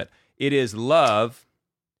thing here, that it is love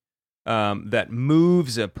that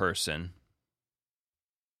moves a person.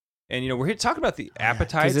 And, we're here to talk about the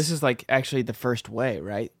appetites. Because this is like actually the first way,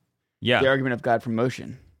 right? Yeah. The argument of God from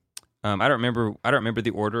motion. I don't remember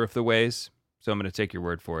the order of the ways, so I'm going to take your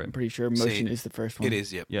word for it. I'm pretty sure motion is the first one. It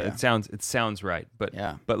is, yep. Yeah, yeah. It sounds right.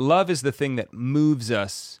 But love is the thing that moves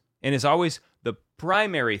us and is always the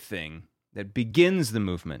primary thing that begins the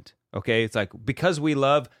movement. Okay? It's like, because we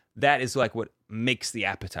love, that is like what makes the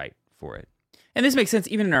appetite for it. And this makes sense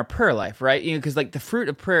even in our prayer life, right? Because like the fruit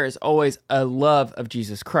of prayer is always a love of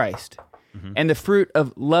Jesus Christ. Mm-hmm. And the fruit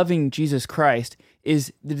of loving Jesus Christ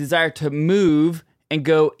is the desire to move and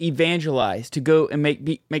go evangelize, to go and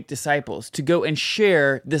make disciples, to go and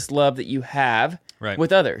share this love that you have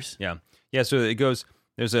with others. Yeah. Yeah, so it goes,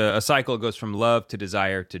 there's a cycle, it goes from love to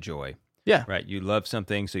desire to joy. Yeah. Right? You love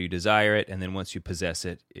something, so you desire it, and then once you possess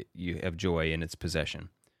it, you have joy in its possession.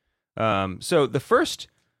 So the first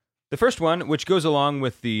one, which goes along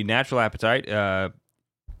with the natural appetite,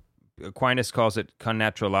 Aquinas calls it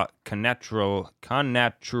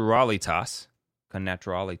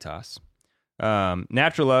connaturalitas.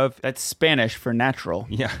 Natural love. That's Spanish for natural.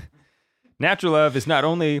 Yeah. Natural love is not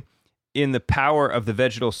only in the power of the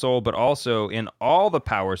vegetal soul, but also in all the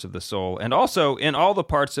powers of the soul, and also in all the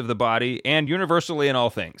parts of the body, and universally in all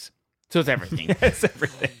things. So it's everything. It's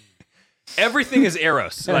everything. Everything is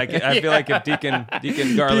eros. Like I feel like if Deacon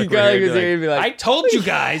Garlic were here, he'd be like, I told you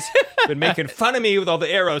guys, been making fun of me with all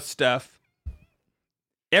the eros stuff.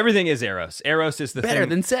 Everything is eros. Eros is the better thing,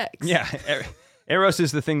 than sex. Yeah, eros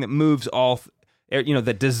is the thing that moves all.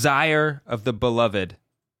 The desire of the beloved,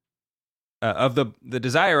 of the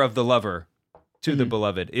desire of the lover to the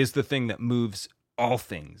beloved is the thing that moves all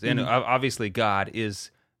things. And obviously, God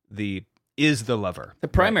is the lover, the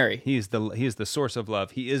primary. Right? He is the source of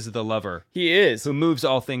love. He is the lover. He is who moves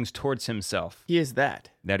all things towards himself. He is that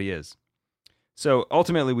he is. So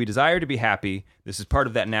ultimately, we desire to be happy. This is part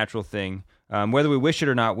of that natural thing. Whether we wish it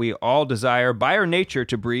or not, we all desire by our nature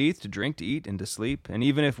to breathe, to drink, to eat, and to sleep. And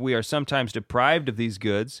even if we are sometimes deprived of these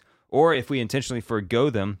goods, or if we intentionally forgo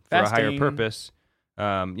them for a higher purpose,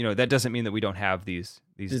 that doesn't mean that we don't have these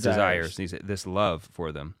desires, this love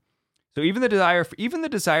for them. So even the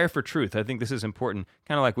desire for truth, I think this is important,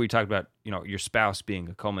 kind of like we talked about, your spouse being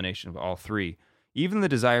a culmination of all three. Even the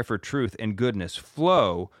desire for truth and goodness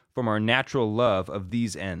flow from our natural love of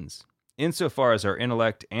these ends, insofar as our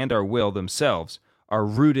intellect and our will themselves are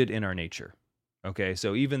rooted in our nature. Okay,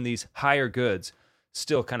 so even these higher goods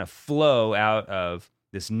still kind of flow out of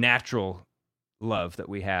this natural love that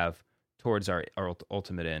we have towards our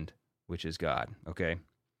ultimate end, which is God. Okay.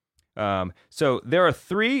 So there are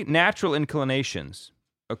three natural inclinations,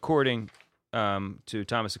 according to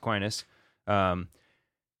Thomas Aquinas, for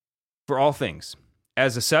all things.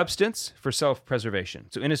 As a substance, for self-preservation.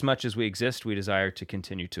 So inasmuch as we exist, we desire to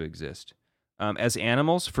continue to exist. As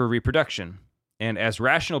animals, for reproduction. And as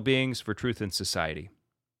rational beings, for truth and society.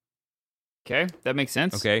 Okay, that makes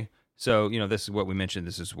sense. Okay, so, this is what we mentioned.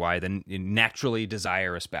 This is why you naturally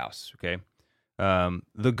desire a spouse. Okay,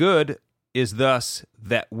 the good is thus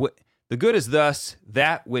that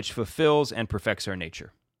which fulfills and perfects our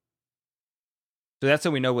nature. So that's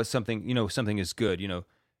how we know what something is good.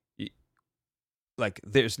 Like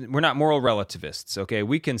we're not moral relativists. Okay,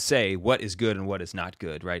 we can say what is good and what is not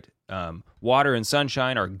good, right? Water and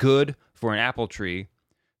sunshine are good for an apple tree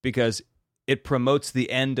because it promotes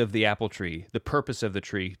the end of the apple tree, the purpose of the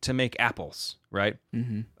tree, to make apples, right?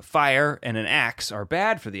 Mm-hmm. Fire and an axe are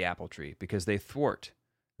bad for the apple tree because they thwart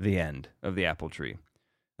the end of the apple tree.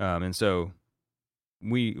 And so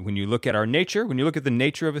when you look at our nature, when you look at the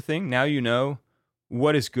nature of a thing, now you know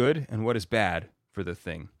what is good and what is bad for the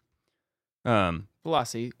thing.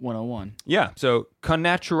 Philosophy 101. Yeah, so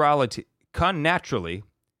connaturally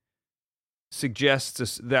suggests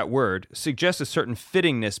a certain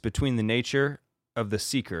fittingness between the nature of the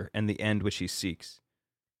seeker and the end which he seeks.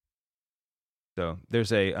 So there's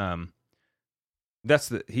he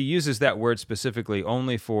uses that word specifically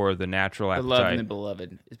only for the natural appetite. The love and the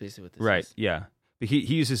beloved is basically what this is. Right, yeah. But he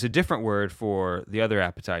uses a different word for the other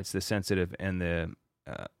appetites, the sensitive and the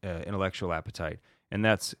intellectual appetite, and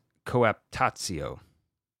that's coaptatio,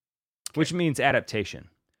 which means adaptation.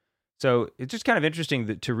 So it's just kind of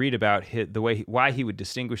interesting to read about why he would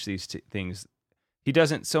distinguish these things. He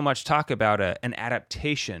doesn't so much talk about an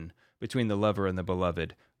adaptation between the lover and the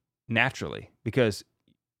beloved naturally, because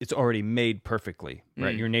it's already made perfectly,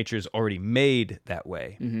 right? Your nature is already made that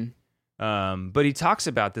way. Mm-hmm. But he talks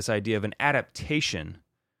about this idea of an adaptation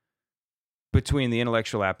between the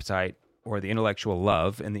intellectual appetite or the intellectual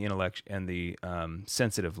love and the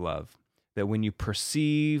sensitive love. That when you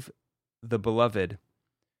perceive the beloved,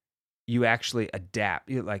 you actually adapt.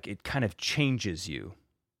 It kind of changes you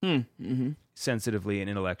Mm-hmm. sensitively and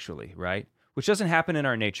intellectually, right? Which doesn't happen in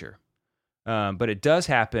our nature, but it does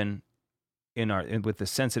happen with the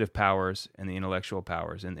sensitive powers and the intellectual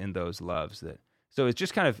powers and in those loves. So it's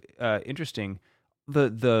just kind of interesting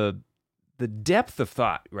the depth of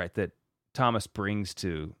thought, right, that Thomas brings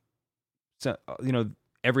to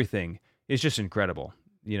everything is just incredible.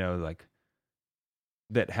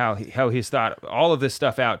 That how he's thought all of this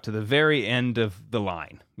stuff out to the very end of the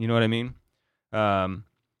line. You know what I mean?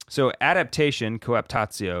 So adaptation,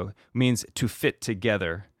 coaptatio, means to fit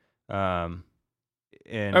together. And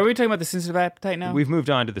are we talking about the sensitive appetite now? We've moved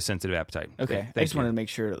on to the sensitive appetite. Okay. I just wanted to make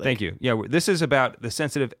sure. Thank you. Yeah, this is about the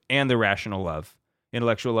sensitive and the rational love.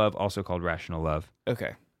 Intellectual love, also called rational love.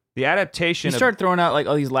 Okay. The adaptation. You start throwing out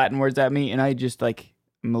all these Latin words at me, and I just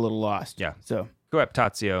I'm a little lost. Yeah. So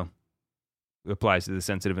coaptatio applies to the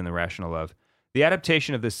sensitive and the rational love. The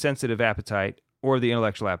adaptation of the sensitive appetite or the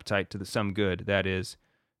intellectual appetite to some good, that is,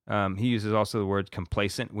 he uses also the word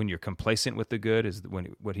complacent. When you're complacent with the good is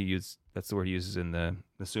that's the word he uses in the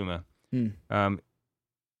Summa.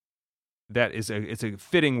 That is it's a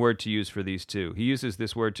fitting word to use for these two. He uses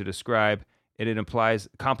this word to describe, and it implies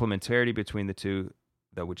complementarity between the two,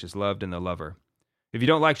 that which is loved and the lover. If you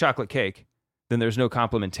don't like chocolate cake, then there's no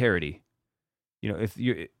complementarity.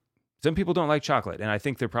 Some people don't like chocolate, and I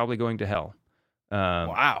think they're probably going to hell.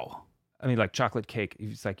 Wow. I mean, like chocolate cake.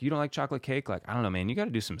 It's like, you don't like chocolate cake? Like, I don't know, man. You got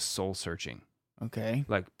to do some soul searching. Okay.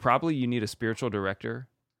 Like, probably you need a spiritual director.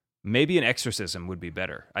 Maybe an exorcism would be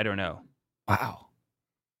better. I don't know. Wow.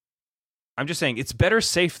 I'm just saying it's better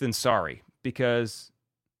safe than sorry, because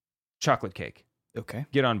chocolate cake. Okay.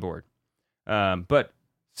 Get on board. But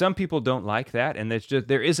some people don't like that, and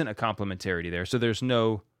there isn't a complementarity there. So there is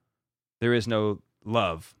no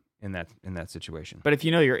love in that situation. But if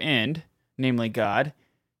you know your end, namely God,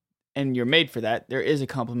 and you're made for that, there is a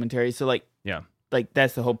complementary. So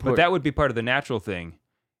that's the whole point. But that would be part of the natural thing,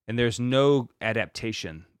 and there's no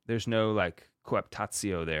adaptation. There's no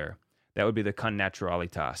coaptatio there. That would be the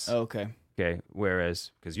connaturalitas. Oh, okay. Okay.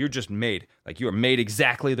 Whereas, because you're just made, you are made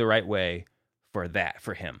exactly the right way for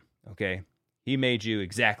him. Okay. He made you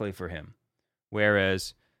exactly for him.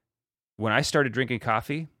 Whereas when I started drinking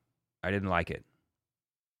coffee, I didn't like it.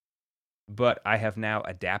 But I have now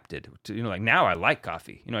adapted to, now I like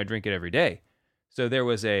coffee. I drink it every day. So there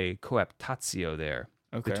was a coaptatio there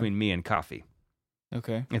between me and coffee.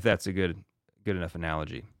 Okay. If that's a good enough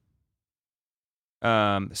analogy.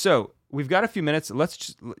 So we've got a few minutes.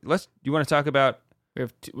 Let's. You want to talk about? We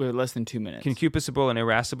have less than 2 minutes. Concupiscible and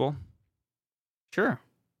irascible. Sure.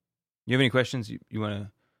 You have any questions you want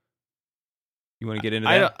to get into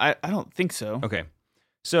that? I don't think so. Okay.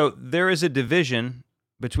 So there is a division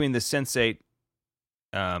between the sensate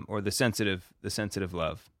or the sensitive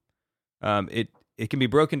love. It can be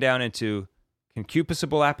broken down into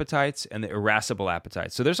concupiscible appetites and the irascible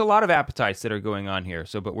appetites. So there's a lot of appetites that are going on here.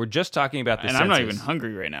 But we're just talking about the senses. And I'm not even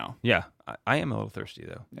hungry right now. Yeah, I am a little thirsty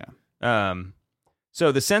though. Yeah.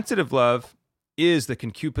 So the sensitive love is the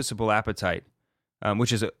concupiscible appetite,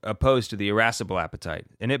 which is opposed to the irascible appetite,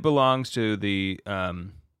 and it belongs to the.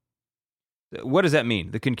 What does that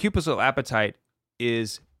mean? The concupiscible appetite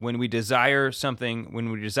is when we desire something,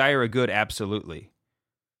 when we desire a good absolutely,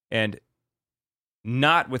 and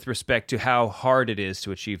not with respect to how hard it is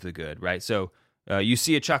to achieve the good, right? So You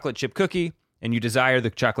see a chocolate chip cookie and you desire the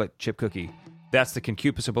chocolate chip cookie. That's the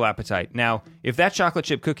concupiscible appetite. Now, if that chocolate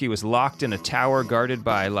chip cookie was locked in a tower guarded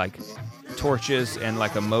by like torches and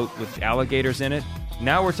like a moat with alligators in it,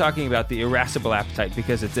 now we're talking about the irascible appetite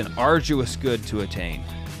because it's an arduous good to attain.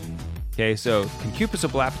 Okay, so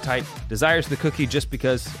concupiscible appetite desires the cookie just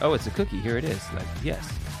because, oh, it's a cookie, here it is. Like, yes.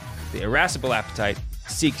 The irascible appetite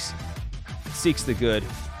seeks the good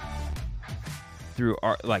through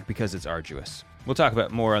because it's arduous. We'll talk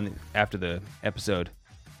about more after the episode.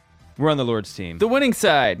 We're on the Lord's team. The winning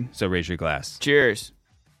side. So raise your glass. Cheers.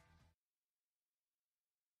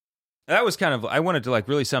 That was I wanted to like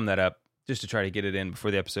really sum that up just to try to get it in before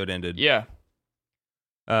the episode ended. Yeah.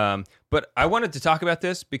 But I wanted to talk about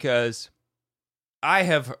this because I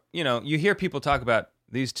have, you hear people talk about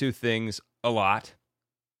these two things a lot,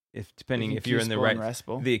 if you're in the right,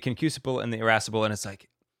 the concupiscible and the irascible, and it's like,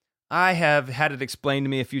 I have had it explained to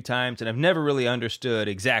me a few times, and I've never really understood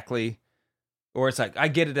exactly, or it's like, I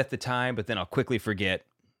get it at the time, but then I'll quickly forget,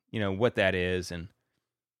 what that is, and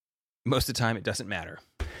most of the time it doesn't matter,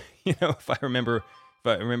 if I remember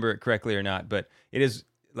it correctly or not, but it is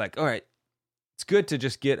like, all right, it's good to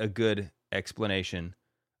just get a good explanation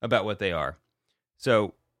about what they are.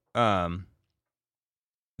 So, the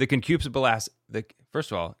concupiscible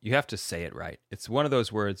first of all, you have to say it right. It's one of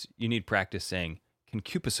those words you need practice saying.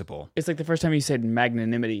 Concupiscible. It's like the first time you said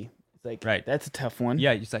magnanimity. It's like, right. That's a tough one.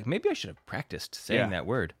 Yeah, it's like, maybe I should have practiced saying that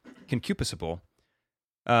word. Concupiscible.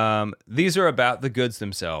 These are about the goods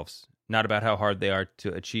themselves, not about how hard they are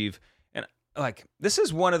to achieve. And like, this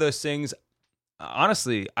is one of those things,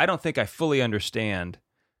 honestly, I don't think I fully understand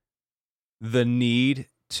the need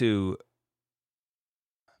to,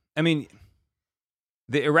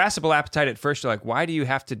 the irascible appetite at first, you're like, why do you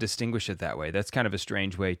have to distinguish it that way? That's kind of a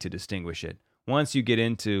strange way to distinguish it. Once you get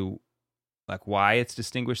into like why it's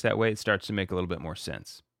distinguished that way, it starts to make a little bit more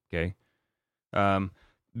sense. Okay,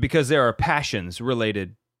 because there are passions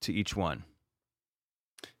related to each one.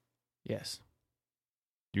 Yes.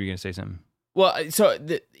 You were gonna say something? Well, so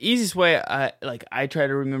the easiest way I try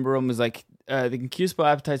to remember them is like the concupiscible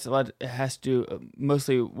appetites. It has to do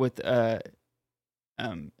mostly with a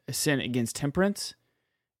sin against temperance,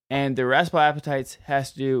 and the irascible appetites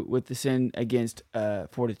has to do with the sin against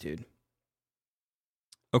fortitude.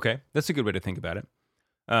 Okay, that's a good way to think about it.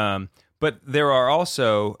 But there are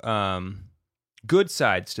also good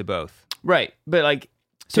sides to both. Right, but like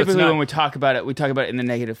typically when we talk about it in the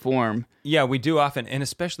negative form. Yeah, we do often, and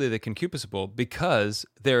especially the concupiscible, because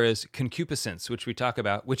there is concupiscence, which we talk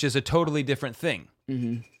about, which is a totally different thing.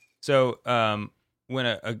 Mm-hmm. So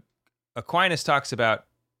when Aquinas talks about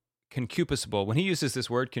concupiscible, when he uses this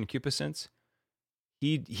word concupiscence,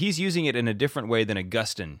 he's using it in a different way than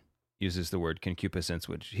Augustine uses the word concupiscence,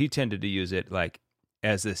 which he tended to use it like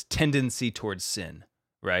as this tendency towards sin,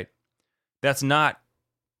 right? That's not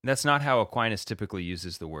how Aquinas typically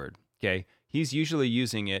uses the word, okay? He's usually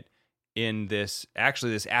using it in this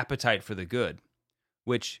appetite for the good,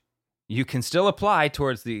 which you can still apply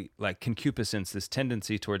towards the like concupiscence, this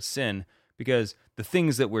tendency towards sin, because the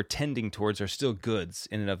things that we're tending towards are still goods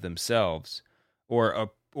in and of themselves, or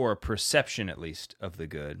a perception at least of the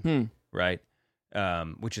good, right?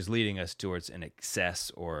 Which is leading us towards an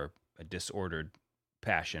excess or a disordered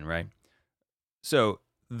passion, right? So,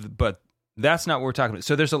 but that's not what we're talking about.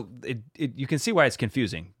 So there's you can see why it's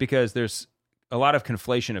confusing, because there's a lot of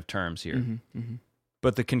conflation of terms here. Mm-hmm, mm-hmm.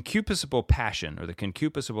 But the concupiscible passion or the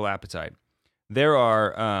concupiscible appetite, there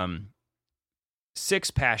are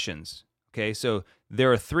 6 passions. Okay, so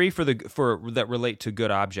there are 3 that relate to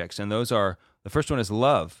good objects, and those are, the first one is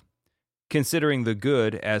love, considering the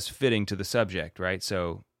good as fitting to the subject, right?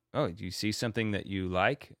 So, you see something that you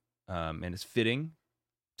like, and it's fitting.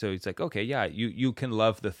 So it's like, okay, yeah, you can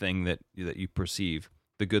love the thing that you perceive,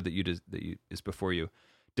 the good that is before you.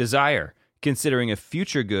 Desire, considering a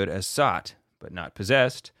future good as sought but not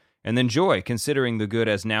possessed, and then joy, considering the good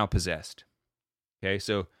as now possessed. Okay,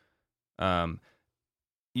 so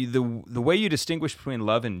the way you distinguish between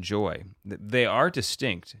love and joy, they are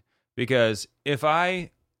distinct, because if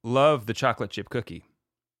I love the chocolate chip cookie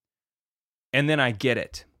and then I get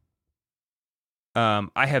it,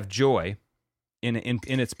 I have joy in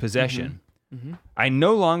its possession. Mm-hmm. Mm-hmm. I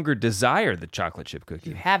no longer desire the chocolate chip cookie.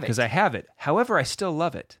 You have it. Because I have it. However, I still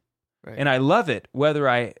love it. Right. And I love it whether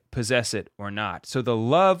I possess it or not. So the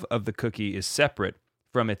love of the cookie is separate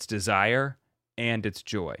from its desire and its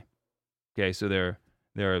joy. Okay, so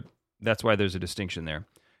that's why there's a distinction there.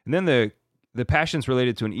 And then the passions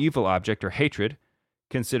related to an evil object or hatred,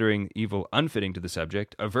 considering evil unfitting to the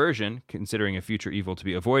subject, aversion, considering a future evil to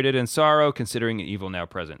be avoided, and sorrow, considering an evil now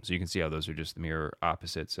present. So you can see how those are just the mirror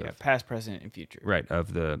opposites of past, present, and future. Right,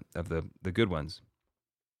 of the good ones.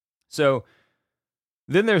 So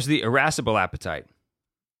then there's the irascible appetite,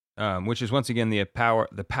 which is once again the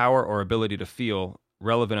power or ability to feel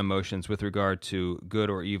relevant emotions with regard to good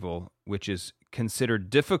or evil, which is considered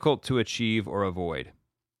difficult to achieve or avoid.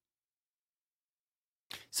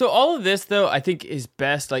 So all of this, though, I think is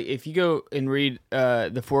best. Like if you go and read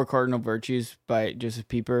the Four Cardinal Virtues by Joseph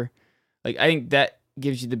Pieper, like I think that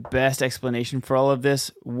gives you the best explanation for all of this,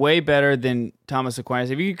 way better than Thomas Aquinas.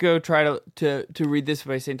 If you go try to read this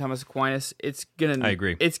by St. Thomas Aquinas, I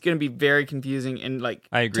agree. It's gonna be very confusing and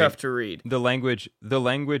tough to read. The language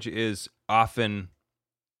is often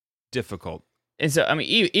difficult. And so I mean,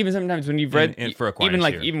 even sometimes when you've read,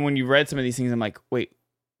 even when you read some of these things, I'm like, wait,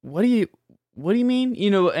 what do you mean? You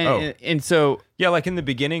know, and so yeah, like in the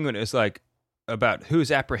beginning when it was like about who's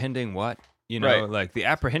apprehending what. You know, like the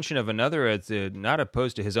apprehension of another is not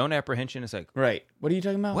opposed to his own apprehension. It's like, right. What are you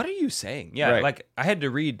talking about? What are you saying? Yeah, like I had to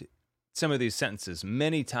read some of these sentences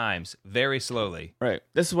many times, very slowly. Right.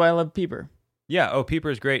 This is why I love Pieper. Yeah. Oh, Pieper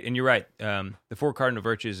is great, and you're right. The Four Cardinal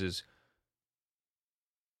Virtues is.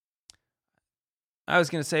 I was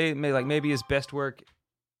gonna say maybe his best work.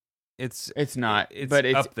 It's not, but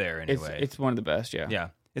it's up there anyway. It's one of the best. Yeah. Yeah.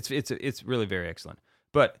 It's really very excellent,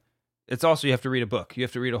 but it's also you have to read a book. You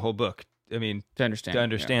have to read a whole book. I mean, to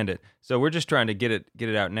understand it. So we're just trying to get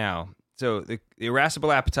it out now. So the irascible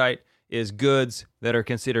appetite is goods that are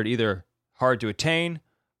considered either hard to attain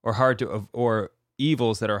or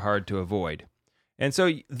evils that are hard to avoid. And so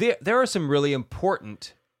there are some really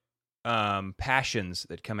important passions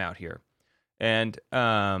that come out here. And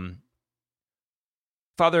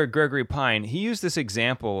Father Gregory Pine, he used this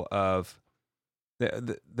example of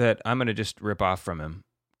that I'm going to just rip off from him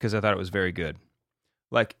because I thought it was very good.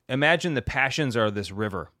 Like, imagine the passions are this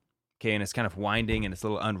river, okay, and it's kind of winding and it's a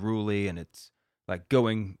little unruly and it's like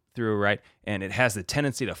going through, right? And it has the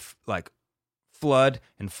tendency to flood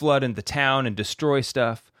into town and destroy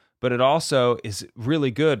stuff, but it also is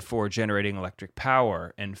really good for generating electric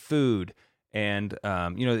power and food and,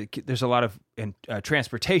 there's a lot of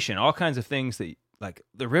transportation, all kinds of things that like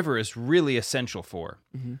the river is really essential for.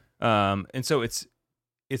 Mm-hmm. And so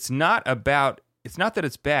it's not that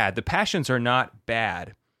it's bad. The passions are not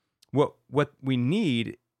bad. What we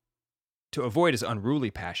need to avoid is unruly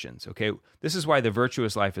passions, okay? This is why the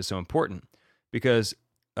virtuous life is so important, because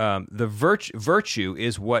the virtue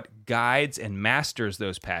is what guides and masters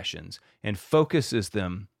those passions and focuses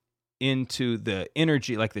them into the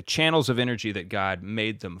energy, like the channels of energy that God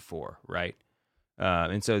made them for, right?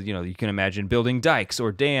 And so, you can imagine building dikes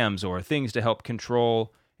or dams or things to help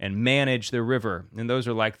control and manage the river, and those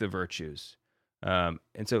are like the virtues. And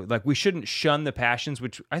so, like, we shouldn't shun the passions,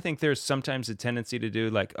 which I think there's sometimes a tendency to do,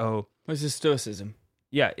 like, oh, what's this Stoicism?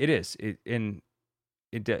 Yeah, it is.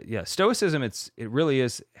 Stoicism. It really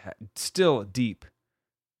is still deep,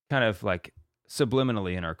 kind of like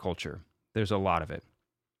subliminally in our culture. There's a lot of it.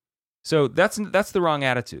 So that's the wrong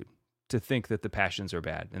attitude to think that the passions are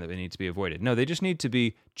bad and that they need to be avoided. No, they just need to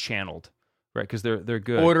be channeled, right? Because they're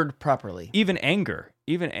good, ordered properly. Even anger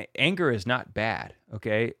is not bad.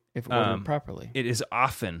 Okay. If ordered properly. It is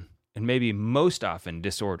often, and maybe most often,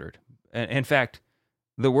 disordered. And in fact,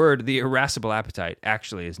 the irascible appetite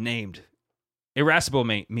actually is named. Irascible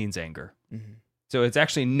means anger. Mm-hmm. So it's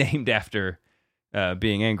actually named after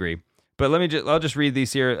being angry. But I'll just read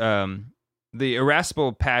these here. The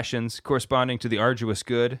irascible passions corresponding to the arduous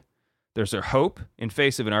good. There's their hope in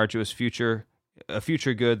face of an arduous future, a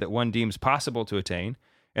future good that one deems possible to attain.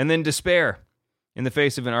 And then despair in the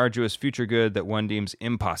face of an arduous future good that one deems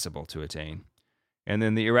impossible to attain. And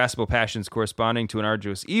then the irascible passions corresponding to an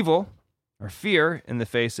arduous evil, or fear in the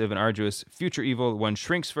face of an arduous future evil that one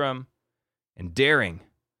shrinks from. And daring,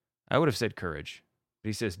 I would have said courage, but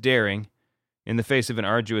he says daring in the face of an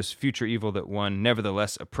arduous future evil that one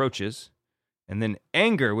nevertheless approaches. And then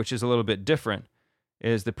anger, which is a little bit different,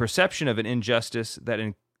 is the perception of an injustice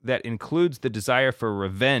that includes the desire for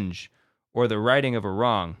revenge or the righting of a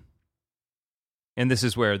wrong. And this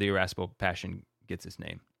is where the irascible passion gets its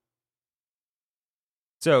name.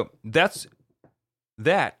 So that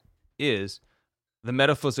is the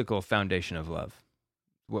metaphysical foundation of love.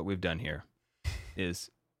 What we've done here is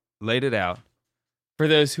laid it out. For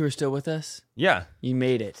those who are still with us? Yeah. You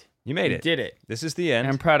made it. You made it. You did it. This is the end.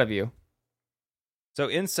 And I'm proud of you. So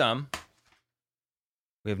in sum,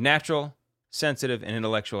 we have natural, sensitive, and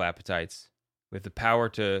intellectual appetites. We have the power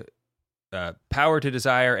to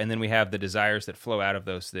desire, and then we have the desires that flow out of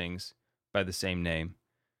those things by the same name.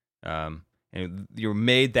 And And you're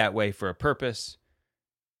made that way for a purpose.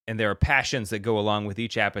 And there are passions that go along with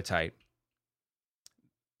each appetite,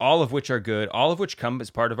 all of which are good, all of which come as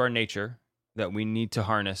part of our nature that we need to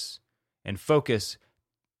harness and focus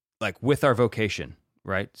like with our vocation,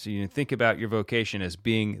 right? So you think about your vocation as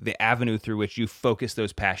being the avenue through which you focus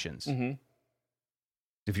those passions. Mm-hmm.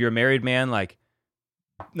 If you're a married man, like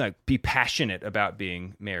be passionate about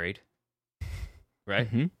being married, right?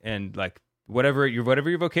 Mm-hmm. And like whatever your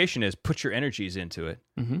vocation is, put your energies into it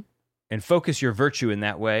and focus your virtue in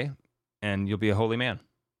that way, and you'll be a holy man.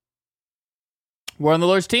 We're on the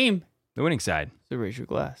Lord's team. The winning side. So raise your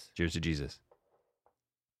glass. Cheers to Jesus.